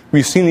cycle.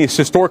 We've seen these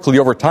historically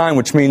over time,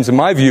 which means, in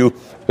my view,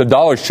 the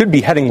dollar should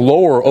be heading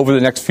lower over the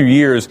next few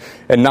years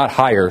and not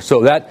higher.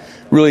 So that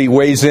really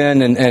weighs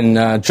in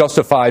and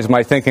justifies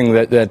my thinking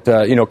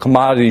that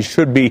commodities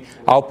should be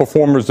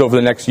outperformers over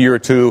the next year or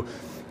two.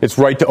 It's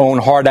right to own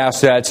hard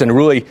assets and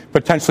really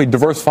potentially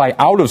diversify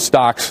out of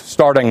stocks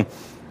starting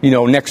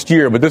next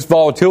year. But this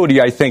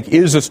volatility, I think,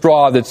 is a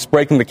straw that's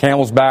breaking the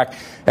camel's back,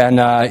 and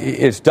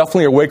it's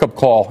definitely a wake-up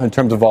call in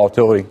terms of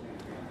volatility.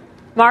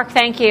 Mark,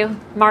 thank you.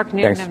 Mark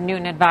Newton Thanks. of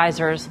Newton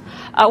Advisors.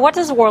 What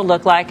does the world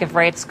look like if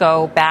rates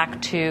go back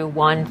to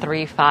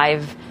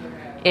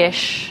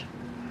 1.35-ish?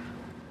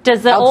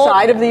 Does the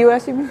outside of the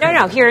U.S., you mean?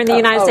 No, here in the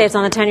United States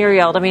on the 10-year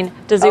yield. I mean,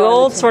 does the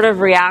old sort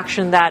of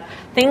reaction that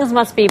things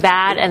must be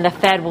bad and the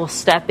Fed will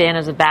step in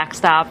as a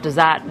backstop, does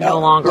that no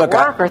longer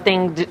work?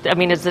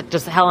 Is it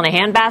just hell in a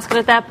handbasket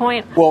at that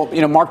point? Well,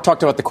 Mark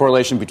talked about the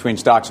correlation between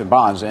stocks and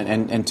bonds,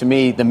 and to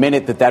me, the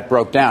minute that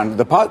broke down,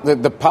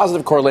 the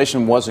positive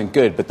correlation wasn't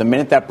good, but the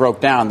minute that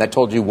broke down, that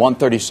told you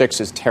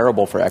 136 is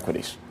terrible for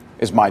equities,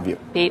 is my view.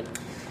 Pete?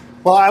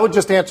 Well, I would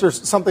just answer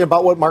something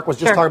about what Mark was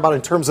just talking about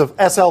in terms of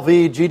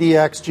SLV,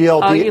 GDX,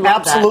 GLD.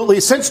 Absolutely.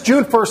 That. Since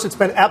June 1st, it's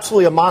been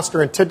absolutely a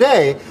monster. And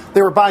today,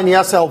 they were buying the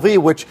SLV,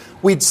 which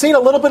we'd seen a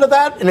little bit of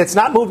that, and it's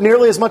not moved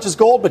nearly as much as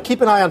gold, but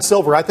keep an eye on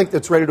silver. I think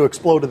that's ready to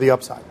explode to the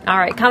upside. All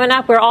right, coming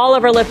up, we're all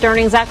over Lyft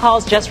earnings. That call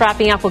is just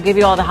wrapping up. We'll give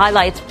you all the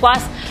highlights.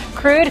 Plus,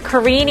 Crude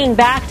careening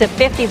back to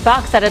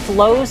 $50 at its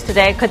lows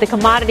today. Could the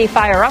commodity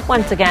fire up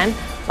once again?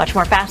 Much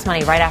more Fast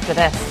Money right after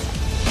this.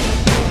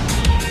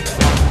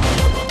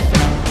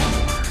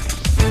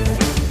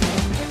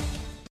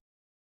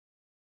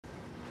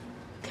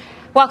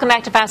 Welcome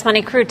back to Fast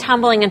Money. Crude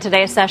tumbling in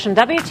today's session.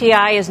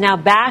 WTI is now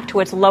back to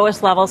its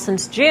lowest level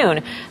since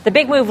June. The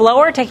big move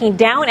lower, taking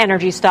down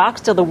energy stocks,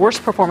 still the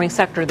worst performing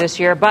sector this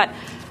year. But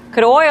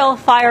could oil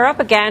fire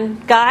up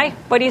again? Guy,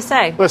 what do you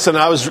say? Listen,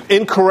 I was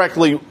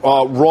incorrectly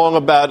wrong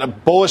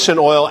about bullish in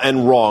oil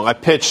and wrong. I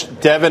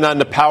pitched Devon on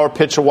the power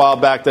pitch a while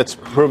back. That's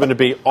proven to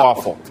be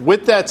awful.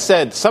 With that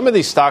said, some of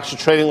these stocks are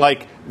trading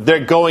like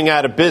they're going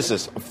out of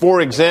business.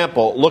 For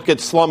example, look at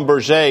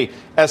Schlumberger,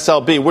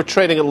 SLB. We're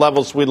trading at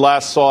levels we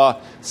last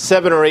saw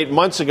 7 or 8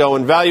 months ago,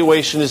 and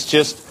valuation is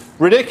just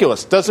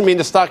ridiculous. Doesn't mean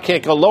the stock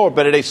can't go lower,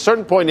 but at a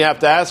certain point you have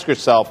to ask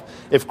yourself,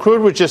 if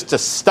crude were just to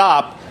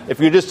stop, if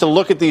you're just to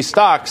look at these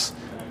stocks,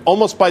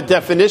 almost by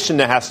definition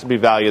there has to be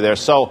value there.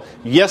 So,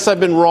 yes, I've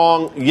been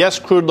wrong. Yes,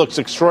 crude looks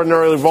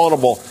extraordinarily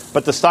vulnerable,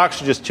 but the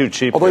stocks are just too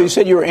cheap. Although you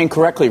said you were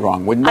incorrectly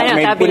wrong. Wouldn't that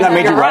make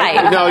you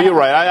right? No, you're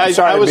right.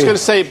 I was going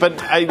to say,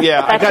 but I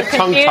got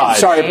tongue-tied.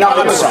 Sorry, no,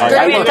 I'm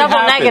sorry.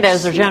 Double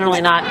negatives are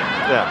generally not.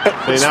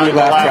 Yeah. So now you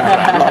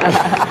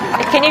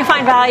laugh. Can you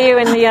find value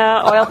in the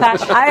oil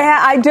patch?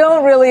 I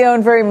don't really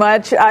own very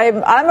much.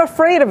 I'm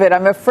afraid of it.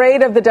 I'm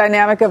afraid of the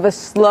dynamic of a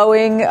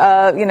slowing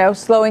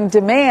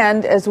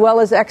demand as well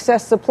as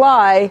excess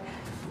supply,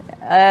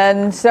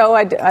 and so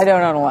I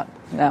don't own a lot.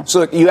 No.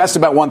 So you asked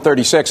about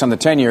 136 on the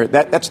 10-year.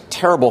 That's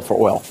terrible for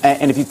oil.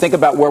 And if you think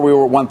about where we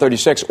were at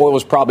 136, oil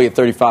was probably at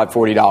 $35,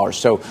 $40.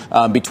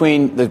 So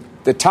between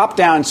the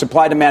top-down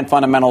supply-demand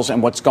fundamentals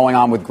and what's going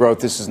on with growth,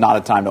 this is not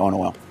a time to own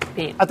oil.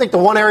 I think the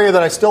one area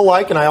that I still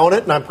like, and I own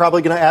it, and I'm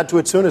probably going to add to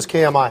it soon, is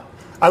KMI.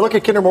 I look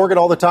at Kinder Morgan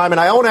all the time,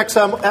 and I own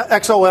XOM,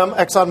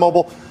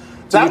 ExxonMobil.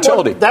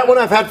 That one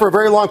I've had for a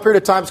very long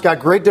period of time. It's got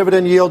great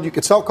dividend yield. You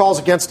could sell calls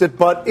against it,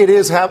 but it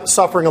is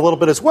suffering a little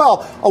bit as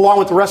well, along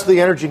with the rest of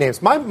the energy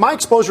names. My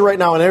exposure right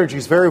now in energy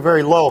is very,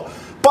 very low.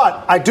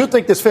 But I do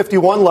think this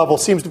 51 level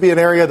seems to be an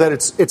area that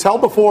it's held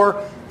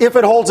before. If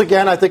it holds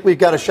again, I think we've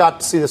got a shot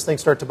to see this thing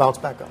start to bounce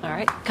back up. All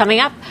right. Coming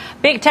up,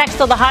 big tech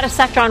still the hottest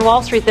sector on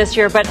Wall Street this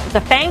year, but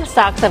the FANG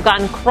stocks have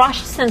gotten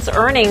crushed since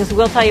earnings.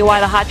 We'll tell you why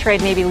the hot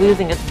trade may be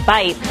losing its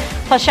bite.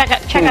 Plus, check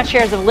out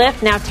shares of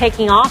Lyft now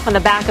taking off on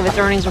the back of its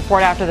earnings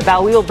report after the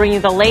bell. We will bring you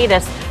the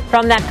latest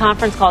from that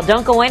conference call.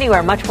 Don't go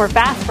anywhere. Much more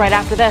fast right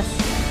after this.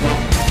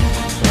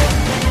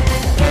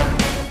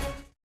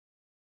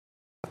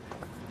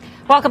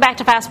 Welcome back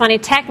to Fast Money.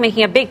 Tech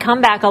making a big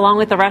comeback along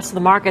with the rest of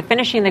the market,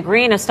 finishing the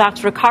green as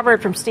stocks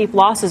recovered from steep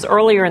losses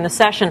earlier in the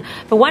session.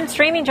 The one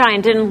streaming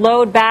giant didn't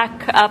load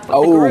back up the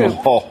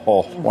group.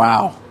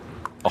 Wow.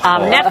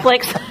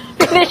 Netflix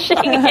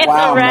finishing in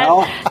the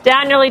red,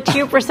 down nearly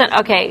 2%.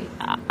 Okay,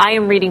 I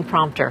am reading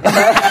prompter.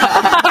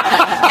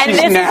 And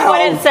this is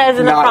what it says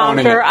in the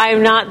prompter.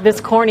 I'm not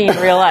this corny in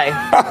real life.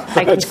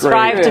 I can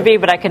strive to be,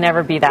 but I can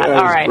never be that.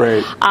 All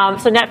right.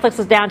 So Netflix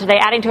is down today,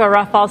 adding to a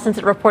rough fall since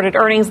it reported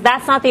earnings.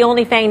 That's not the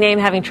only FANG name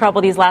having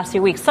trouble these last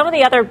few weeks. Some of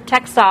the other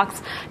tech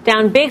stocks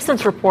down big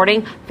since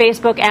reporting.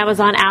 Facebook,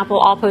 Amazon, Apple,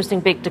 all posting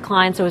big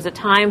declines. So is it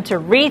time to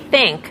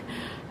rethink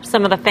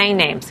some of the FANG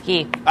names?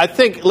 Guy. I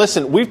think,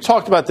 listen, we've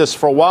talked about this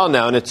for a while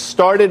now, and it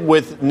started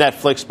with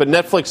Netflix, but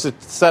Netflix's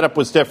setup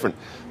was different.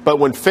 But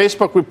when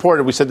Facebook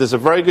reported, we said there's a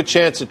very good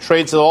chance it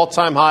trades at an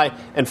all-time high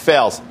and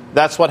fails.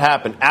 That's what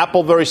happened.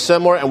 Apple, very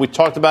similar, and we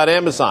talked about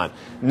Amazon.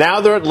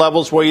 Now they're at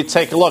levels where you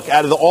take a look.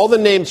 Out of all the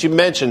names you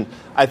mentioned,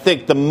 I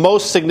think the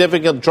most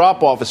significant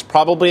drop-off is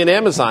probably in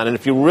Amazon. And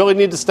if you really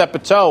need to step a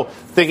toe,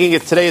 thinking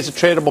it today is a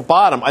tradable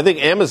bottom, I think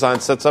Amazon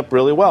sets up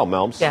really well,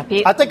 Melms. Yeah,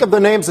 Pete? I think of the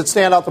names that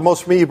stand out the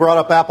most for me, you brought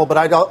up Apple, but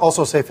I'd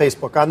also say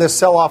Facebook. On this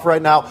sell-off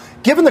right now,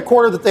 given the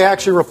quarter that they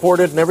actually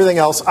reported and everything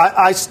else,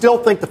 I still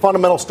think the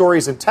fundamental story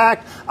is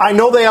intact. I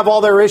know they have all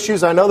their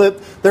issues. I know that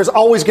there's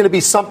always going to be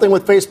something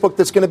with Facebook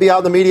that's going to be out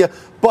in the media,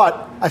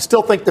 but I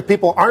still think that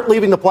people aren't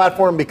leaving the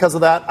platform because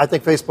of that. I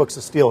think Facebook's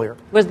a steal here.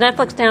 Was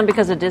Netflix down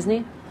because of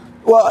Disney?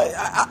 Well,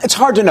 it's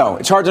hard to know.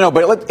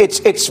 But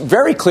it's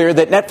very clear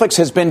that Netflix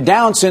has been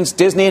down since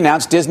Disney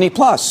announced Disney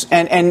Plus.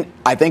 And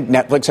I think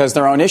Netflix has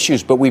their own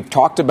issues. But we've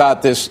talked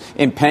about this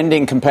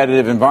impending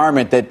competitive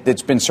environment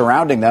that's been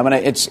surrounding them. And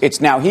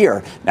it's now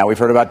here. Now we've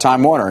heard about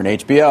Time Warner and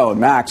HBO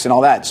and Max and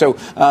all that. So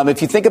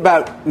if you think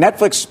about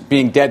Netflix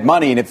being dead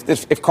money, and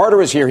if Carter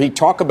was here, he'd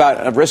talk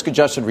about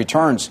risk-adjusted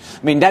returns.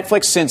 I mean,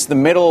 Netflix since the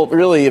middle,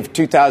 really, of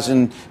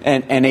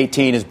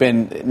 2018 has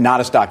been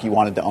not a stock you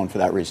wanted to own for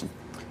that reason.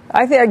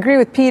 I agree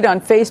with Pete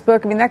on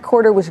Facebook. I mean, that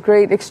quarter was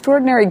great,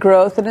 extraordinary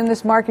growth. And in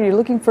this market, you're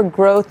looking for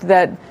growth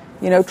that,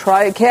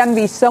 can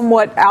be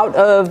somewhat out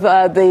of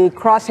the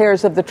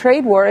crosshairs of the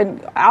trade war.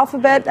 And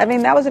Alphabet, I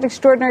mean, that was an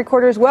extraordinary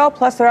quarter as well.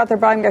 Plus, they're out there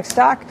buying back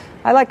stock.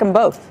 I like them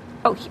both.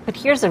 Oh, but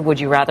here's a would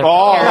you rather.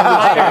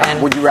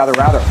 Would you rather?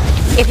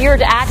 If you were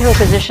to add to a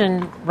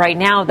position right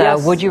now, though,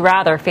 yes. Would you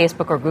rather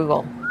Facebook or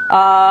Google?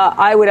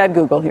 I would add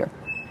Google here.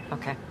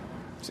 Okay.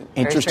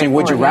 Interesting.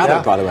 Would you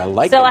rather, by the way? I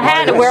like Still it.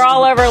 ahead, we're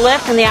all over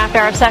Lyft in the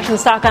after-hour session.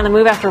 Stock on the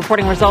move after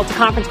reporting results.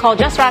 Conference call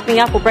just wrapping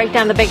up. We'll break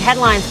down the big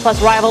headlines,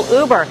 plus rival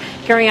Uber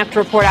gearing up to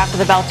report after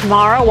the bell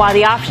tomorrow, while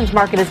the options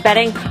market is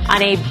betting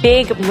on a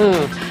big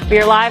move. We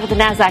are live at the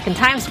NASDAQ in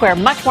Times Square.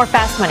 Much more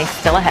fast money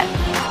still ahead.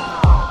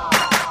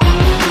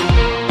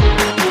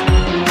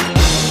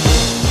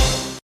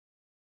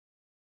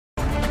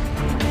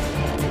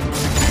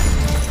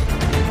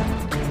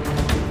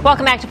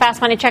 Welcome back to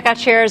Fast Money. Check out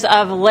shares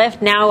of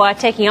Lyft now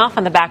taking off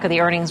on the back of the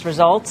earnings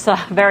results. A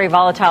very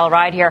volatile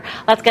ride here.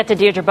 Let's get to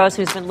Deirdre Bose,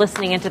 who's been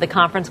listening into the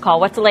conference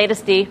call. What's the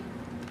latest, Dee?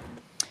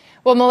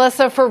 Well,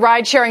 Melissa, for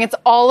ride sharing, it's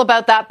all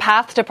about that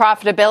path to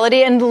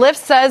profitability. And Lyft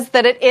says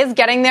that it is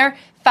getting there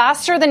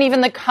faster than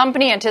even the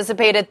company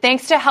anticipated,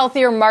 thanks to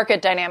healthier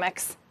market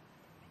dynamics.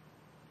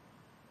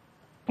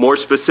 More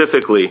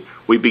specifically,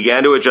 we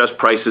began to adjust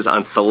prices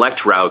on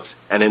select routes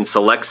and in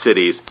select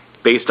cities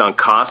based on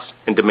cost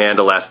and demand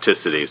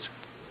elasticities.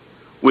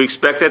 We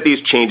expect that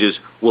these changes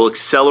will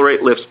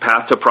accelerate Lyft's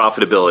path to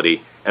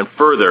profitability, and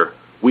further,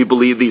 we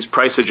believe these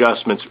price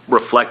adjustments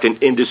reflect an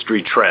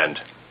industry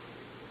trend.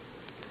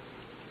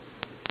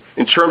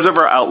 In terms of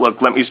our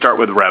outlook, let me start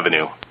with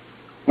revenue.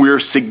 We are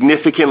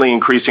significantly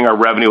increasing our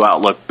revenue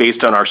outlook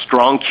based on our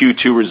strong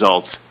Q2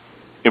 results,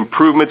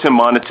 improvements in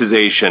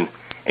monetization,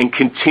 and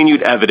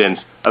continued evidence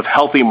of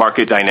healthy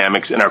market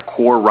dynamics in our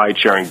core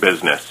ride-sharing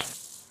business.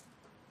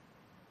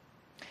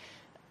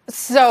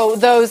 So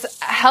those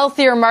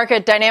healthier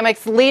market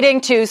dynamics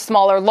leading to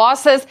smaller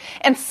losses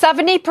and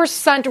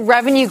 70%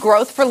 revenue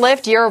growth for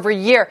Lyft year over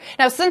year.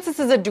 Now, since this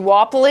is a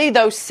duopoly,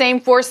 those same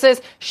forces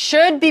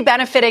should be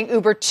benefiting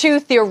Uber too,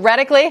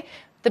 theoretically.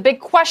 The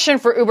big question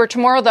for Uber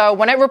tomorrow, though,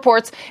 when it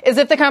reports, is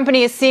if the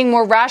company is seeing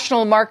more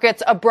rational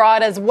markets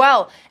abroad as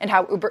well, and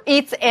how Uber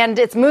Eats and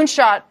its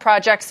moonshot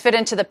projects fit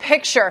into the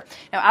picture.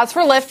 Now, as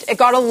for Lyft, it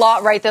got a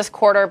lot right this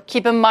quarter.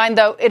 Keep in mind,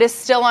 though, it is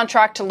still on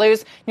track to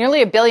lose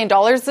nearly $1 billion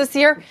this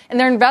year, and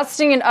they're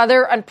investing in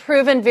other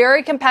unproven,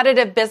 very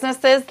competitive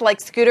businesses like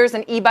scooters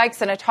and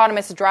e-bikes and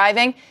autonomous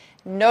driving.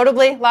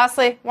 Notably,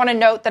 lastly, want to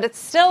note that it's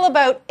still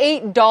about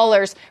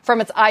 $8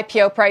 from its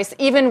IPO price,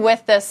 even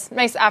with this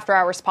nice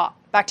after-hours pop.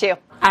 Back to you.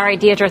 All right,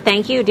 Deirdre,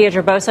 thank you.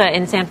 Deirdre Bose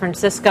in San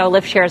Francisco.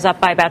 Lyft shares up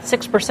by about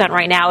 6%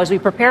 right now as we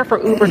prepare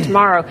for Uber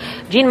tomorrow.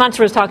 Gene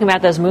Munster was talking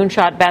about those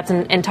moonshot bets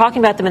and talking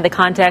about them in the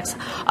context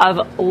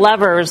of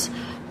levers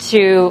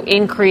to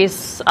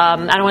increase, I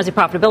don't want to say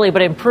profitability,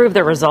 but improve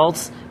their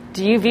results.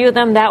 Do you view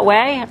them that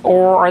way,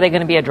 or are they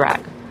going to be a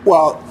drag?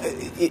 Well,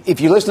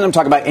 if you listen to them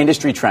talk about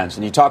industry trends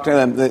and you talk to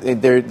them,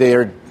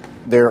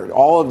 they're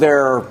all of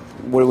their,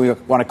 what do we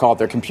want to call it,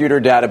 their computer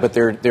data, but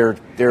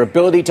their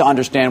ability to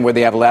understand where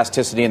they have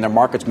elasticity in their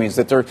markets means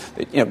that they're,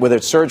 whether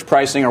it's surge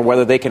pricing or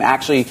whether they can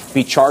actually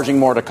be charging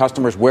more to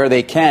customers where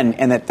they can,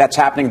 and that's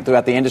happening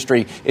throughout the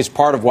industry is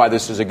part of why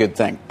this is a good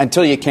thing.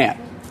 Until you can't.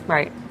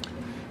 Right.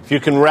 If you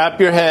can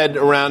wrap your head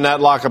around that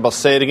lockup, I'll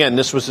say it again,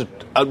 this was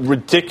a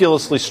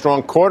ridiculously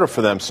strong quarter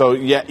for them. So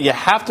you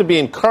have to be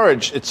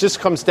encouraged. It just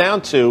comes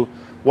down to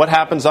what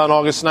happens on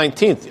August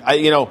 19th.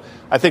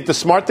 I think the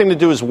smart thing to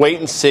do is wait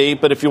and see.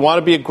 But if you want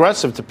to be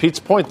aggressive, to Pete's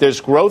point,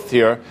 there's growth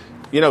here.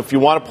 If you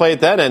want to play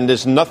at that end,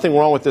 there's nothing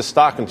wrong with this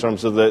stock in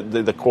terms of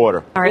the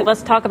quarter. All right,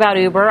 let's talk about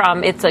Uber.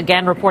 It's,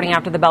 again, reporting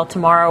after the bell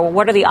tomorrow.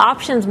 What are the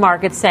options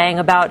markets saying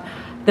about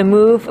the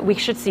move we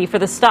should see for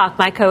the stock?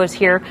 Mike Ho is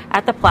here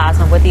at the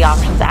Plaza with the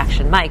options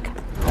action. Mike.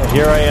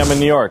 Here I am in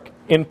New York.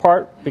 In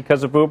part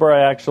because of Uber,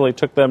 I actually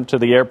took them to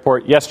the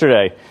airport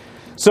yesterday.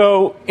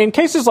 So in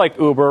cases like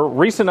Uber,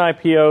 recent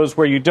IPOs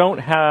where you don't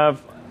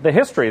have the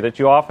history that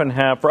you often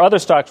have for other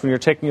stocks when you're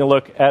taking a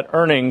look at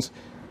earnings,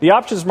 the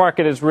options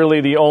market is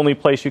really the only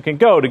place you can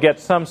go to get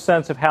some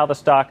sense of how the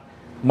stock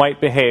might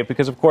behave.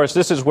 Because, of course,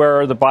 this is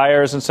where the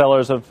buyers and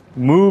sellers of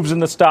moves in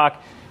the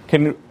stock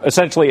can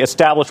essentially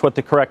establish what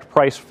the correct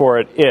price for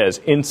it is.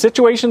 In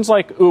situations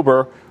like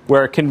Uber,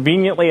 where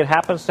conveniently it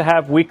happens to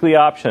have weekly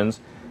options,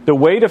 the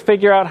way to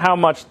figure out how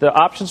much the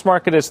options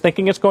market is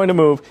thinking it's going to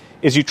move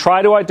is you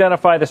try to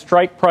identify the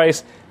strike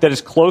price that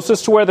is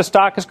closest to where the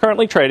stock is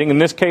currently trading. In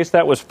this case,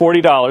 that was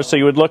 $40. So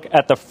you would look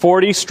at the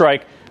 40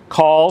 strike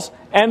calls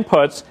and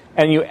puts,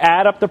 and you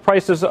add up the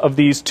prices of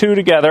these two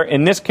together.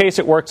 In this case,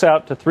 it works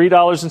out to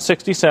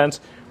 $3.60,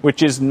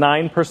 which is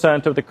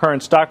 9% of the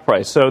current stock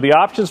price. So the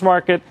options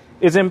market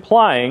is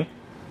implying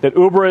that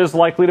Uber is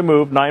likely to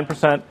move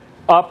 9%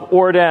 up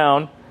or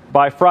down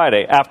by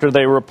Friday after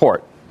they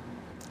report.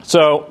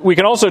 So we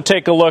can also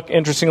take a look,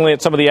 interestingly,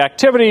 at some of the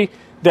activity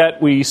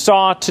that we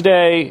saw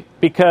today,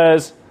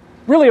 because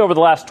really over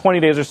the last 20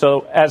 days or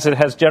so, as it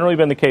has generally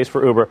been the case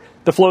for Uber,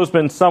 the flow's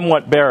been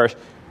somewhat bearish.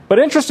 But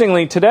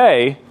interestingly,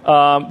 today,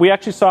 we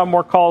actually saw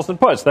more calls than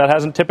puts. That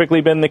hasn't typically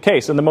been the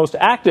case. And the most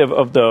active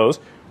of those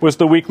was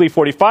the weekly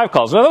 45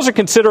 calls. Now, those are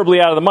considerably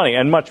out of the money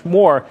and much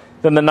more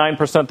than the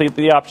 9% that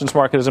the options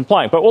market is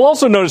implying. But we'll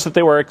also notice that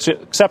they were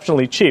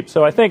exceptionally cheap.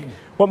 So I think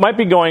what might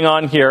be going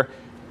on here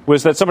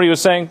was that somebody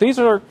was saying these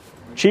are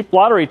cheap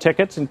lottery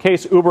tickets in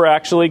case Uber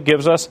actually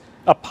gives us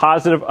a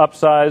positive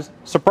upside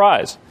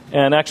surprise.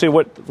 And actually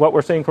what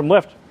we're seeing from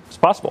Lyft is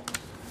possible.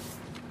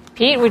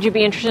 Pete, would you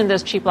be interested in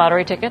those cheap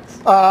lottery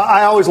tickets?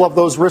 I always love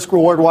those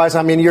risk-reward wise.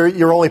 I mean,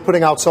 you're only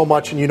putting out so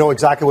much, and you know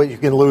exactly what you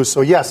can lose.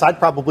 So, yes, I'd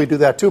probably do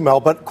that too, Mel.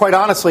 But quite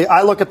honestly,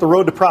 I look at the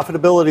road to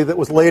profitability that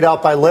was laid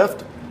out by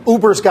Lyft.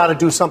 Uber's got to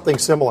do something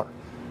similar.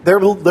 They're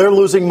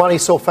losing money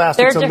so fast.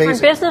 They're it's a different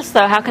amazing. business,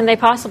 though. How can they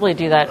possibly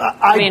do that?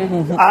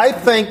 I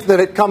think that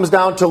it comes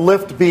down to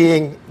Lyft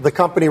being the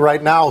company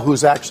right now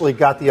who's actually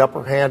got the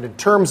upper hand in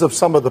terms of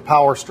some of the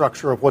power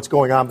structure of what's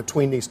going on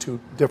between these two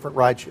different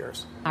ride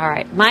shares. All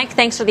right. Mike,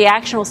 thanks for the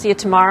action. We'll see you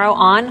tomorrow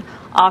on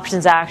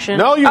Options Action.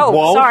 No, you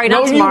won't. Sorry,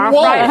 not tomorrow. You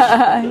won't.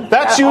 Friday.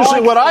 That's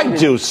usually what I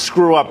do,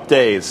 screw up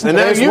days. And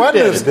then you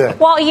did.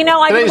 Well,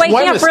 I've been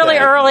waking up really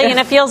early, and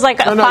it feels like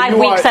 5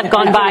 weeks have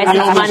gone by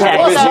since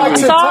Monday. So I'm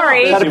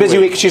sorry. Had a busy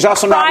week. She's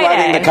also not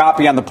writing the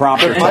copy on the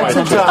prompter.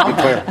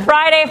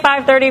 Friday,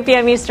 5:30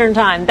 p.m. Eastern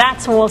Time.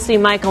 That's when we'll see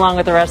Mike along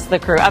with the rest of the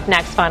crew. Up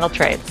next, Final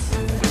Trades.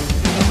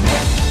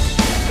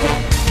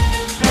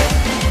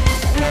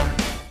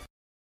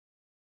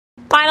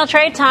 Final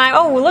trade time.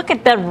 Oh, look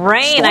at the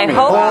rain. Stormy. I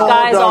hope you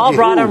guys all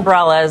brought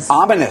umbrellas.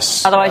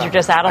 Ominous. Otherwise, you're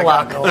just out of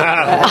luck. Final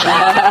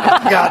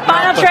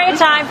trade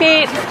time,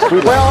 Pete.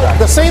 Well,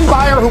 the same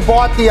buyer who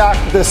bought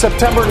the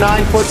September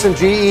 9 puts in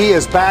GE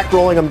is back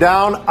rolling them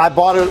down. I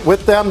bought it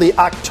with them. The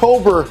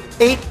October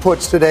 8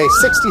 puts today,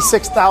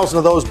 66,000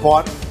 of those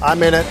bought.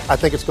 I'm in it. I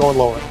think it's going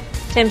lower.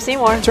 Tim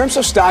Seymour. In terms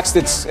of stocks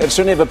that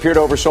certainly have appeared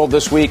oversold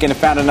this week and have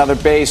found another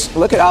base,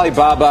 look at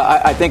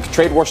Alibaba. I think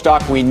trade war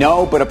stock we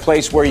know, but a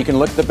place where you can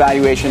look at the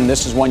valuation.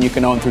 This is one you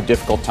can own through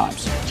difficult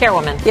times.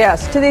 Chairwoman.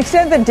 Yes, to the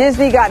extent that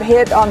Disney got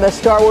hit on the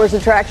Star Wars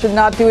attraction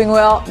not doing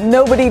well,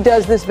 nobody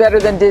does this better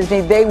than Disney.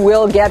 They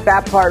will get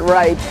that part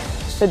right.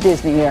 So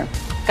Disney here.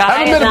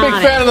 I haven't been a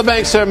big fan of the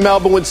banks there in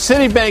Melbourne. When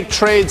Citibank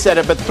trades at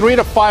a 3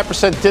 to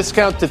 5%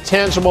 discount to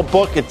tangible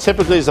book, it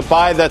typically is a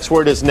buy. That's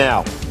where it is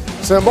now.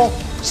 Symbol?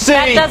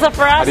 That does it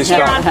for us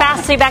here on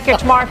Fast. See you back here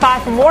tomorrow at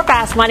 5 for more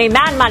Fast Money.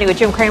 Mad Money with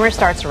Jim Cramer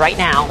starts right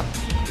now.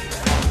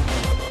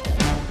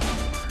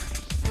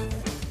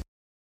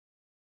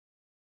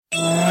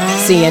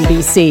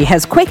 CNBC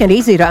has quick and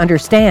easy to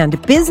understand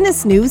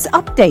business news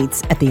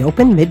updates at the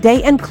open,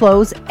 midday, and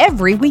close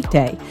every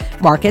weekday.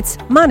 Markets,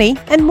 money,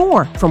 and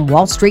more from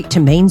Wall Street to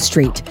Main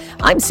Street.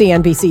 I'm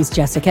CNBC's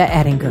Jessica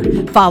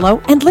Ettinger.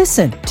 Follow and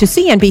listen to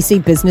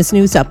CNBC Business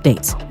News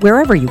Updates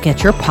wherever you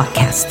get your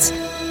podcasts.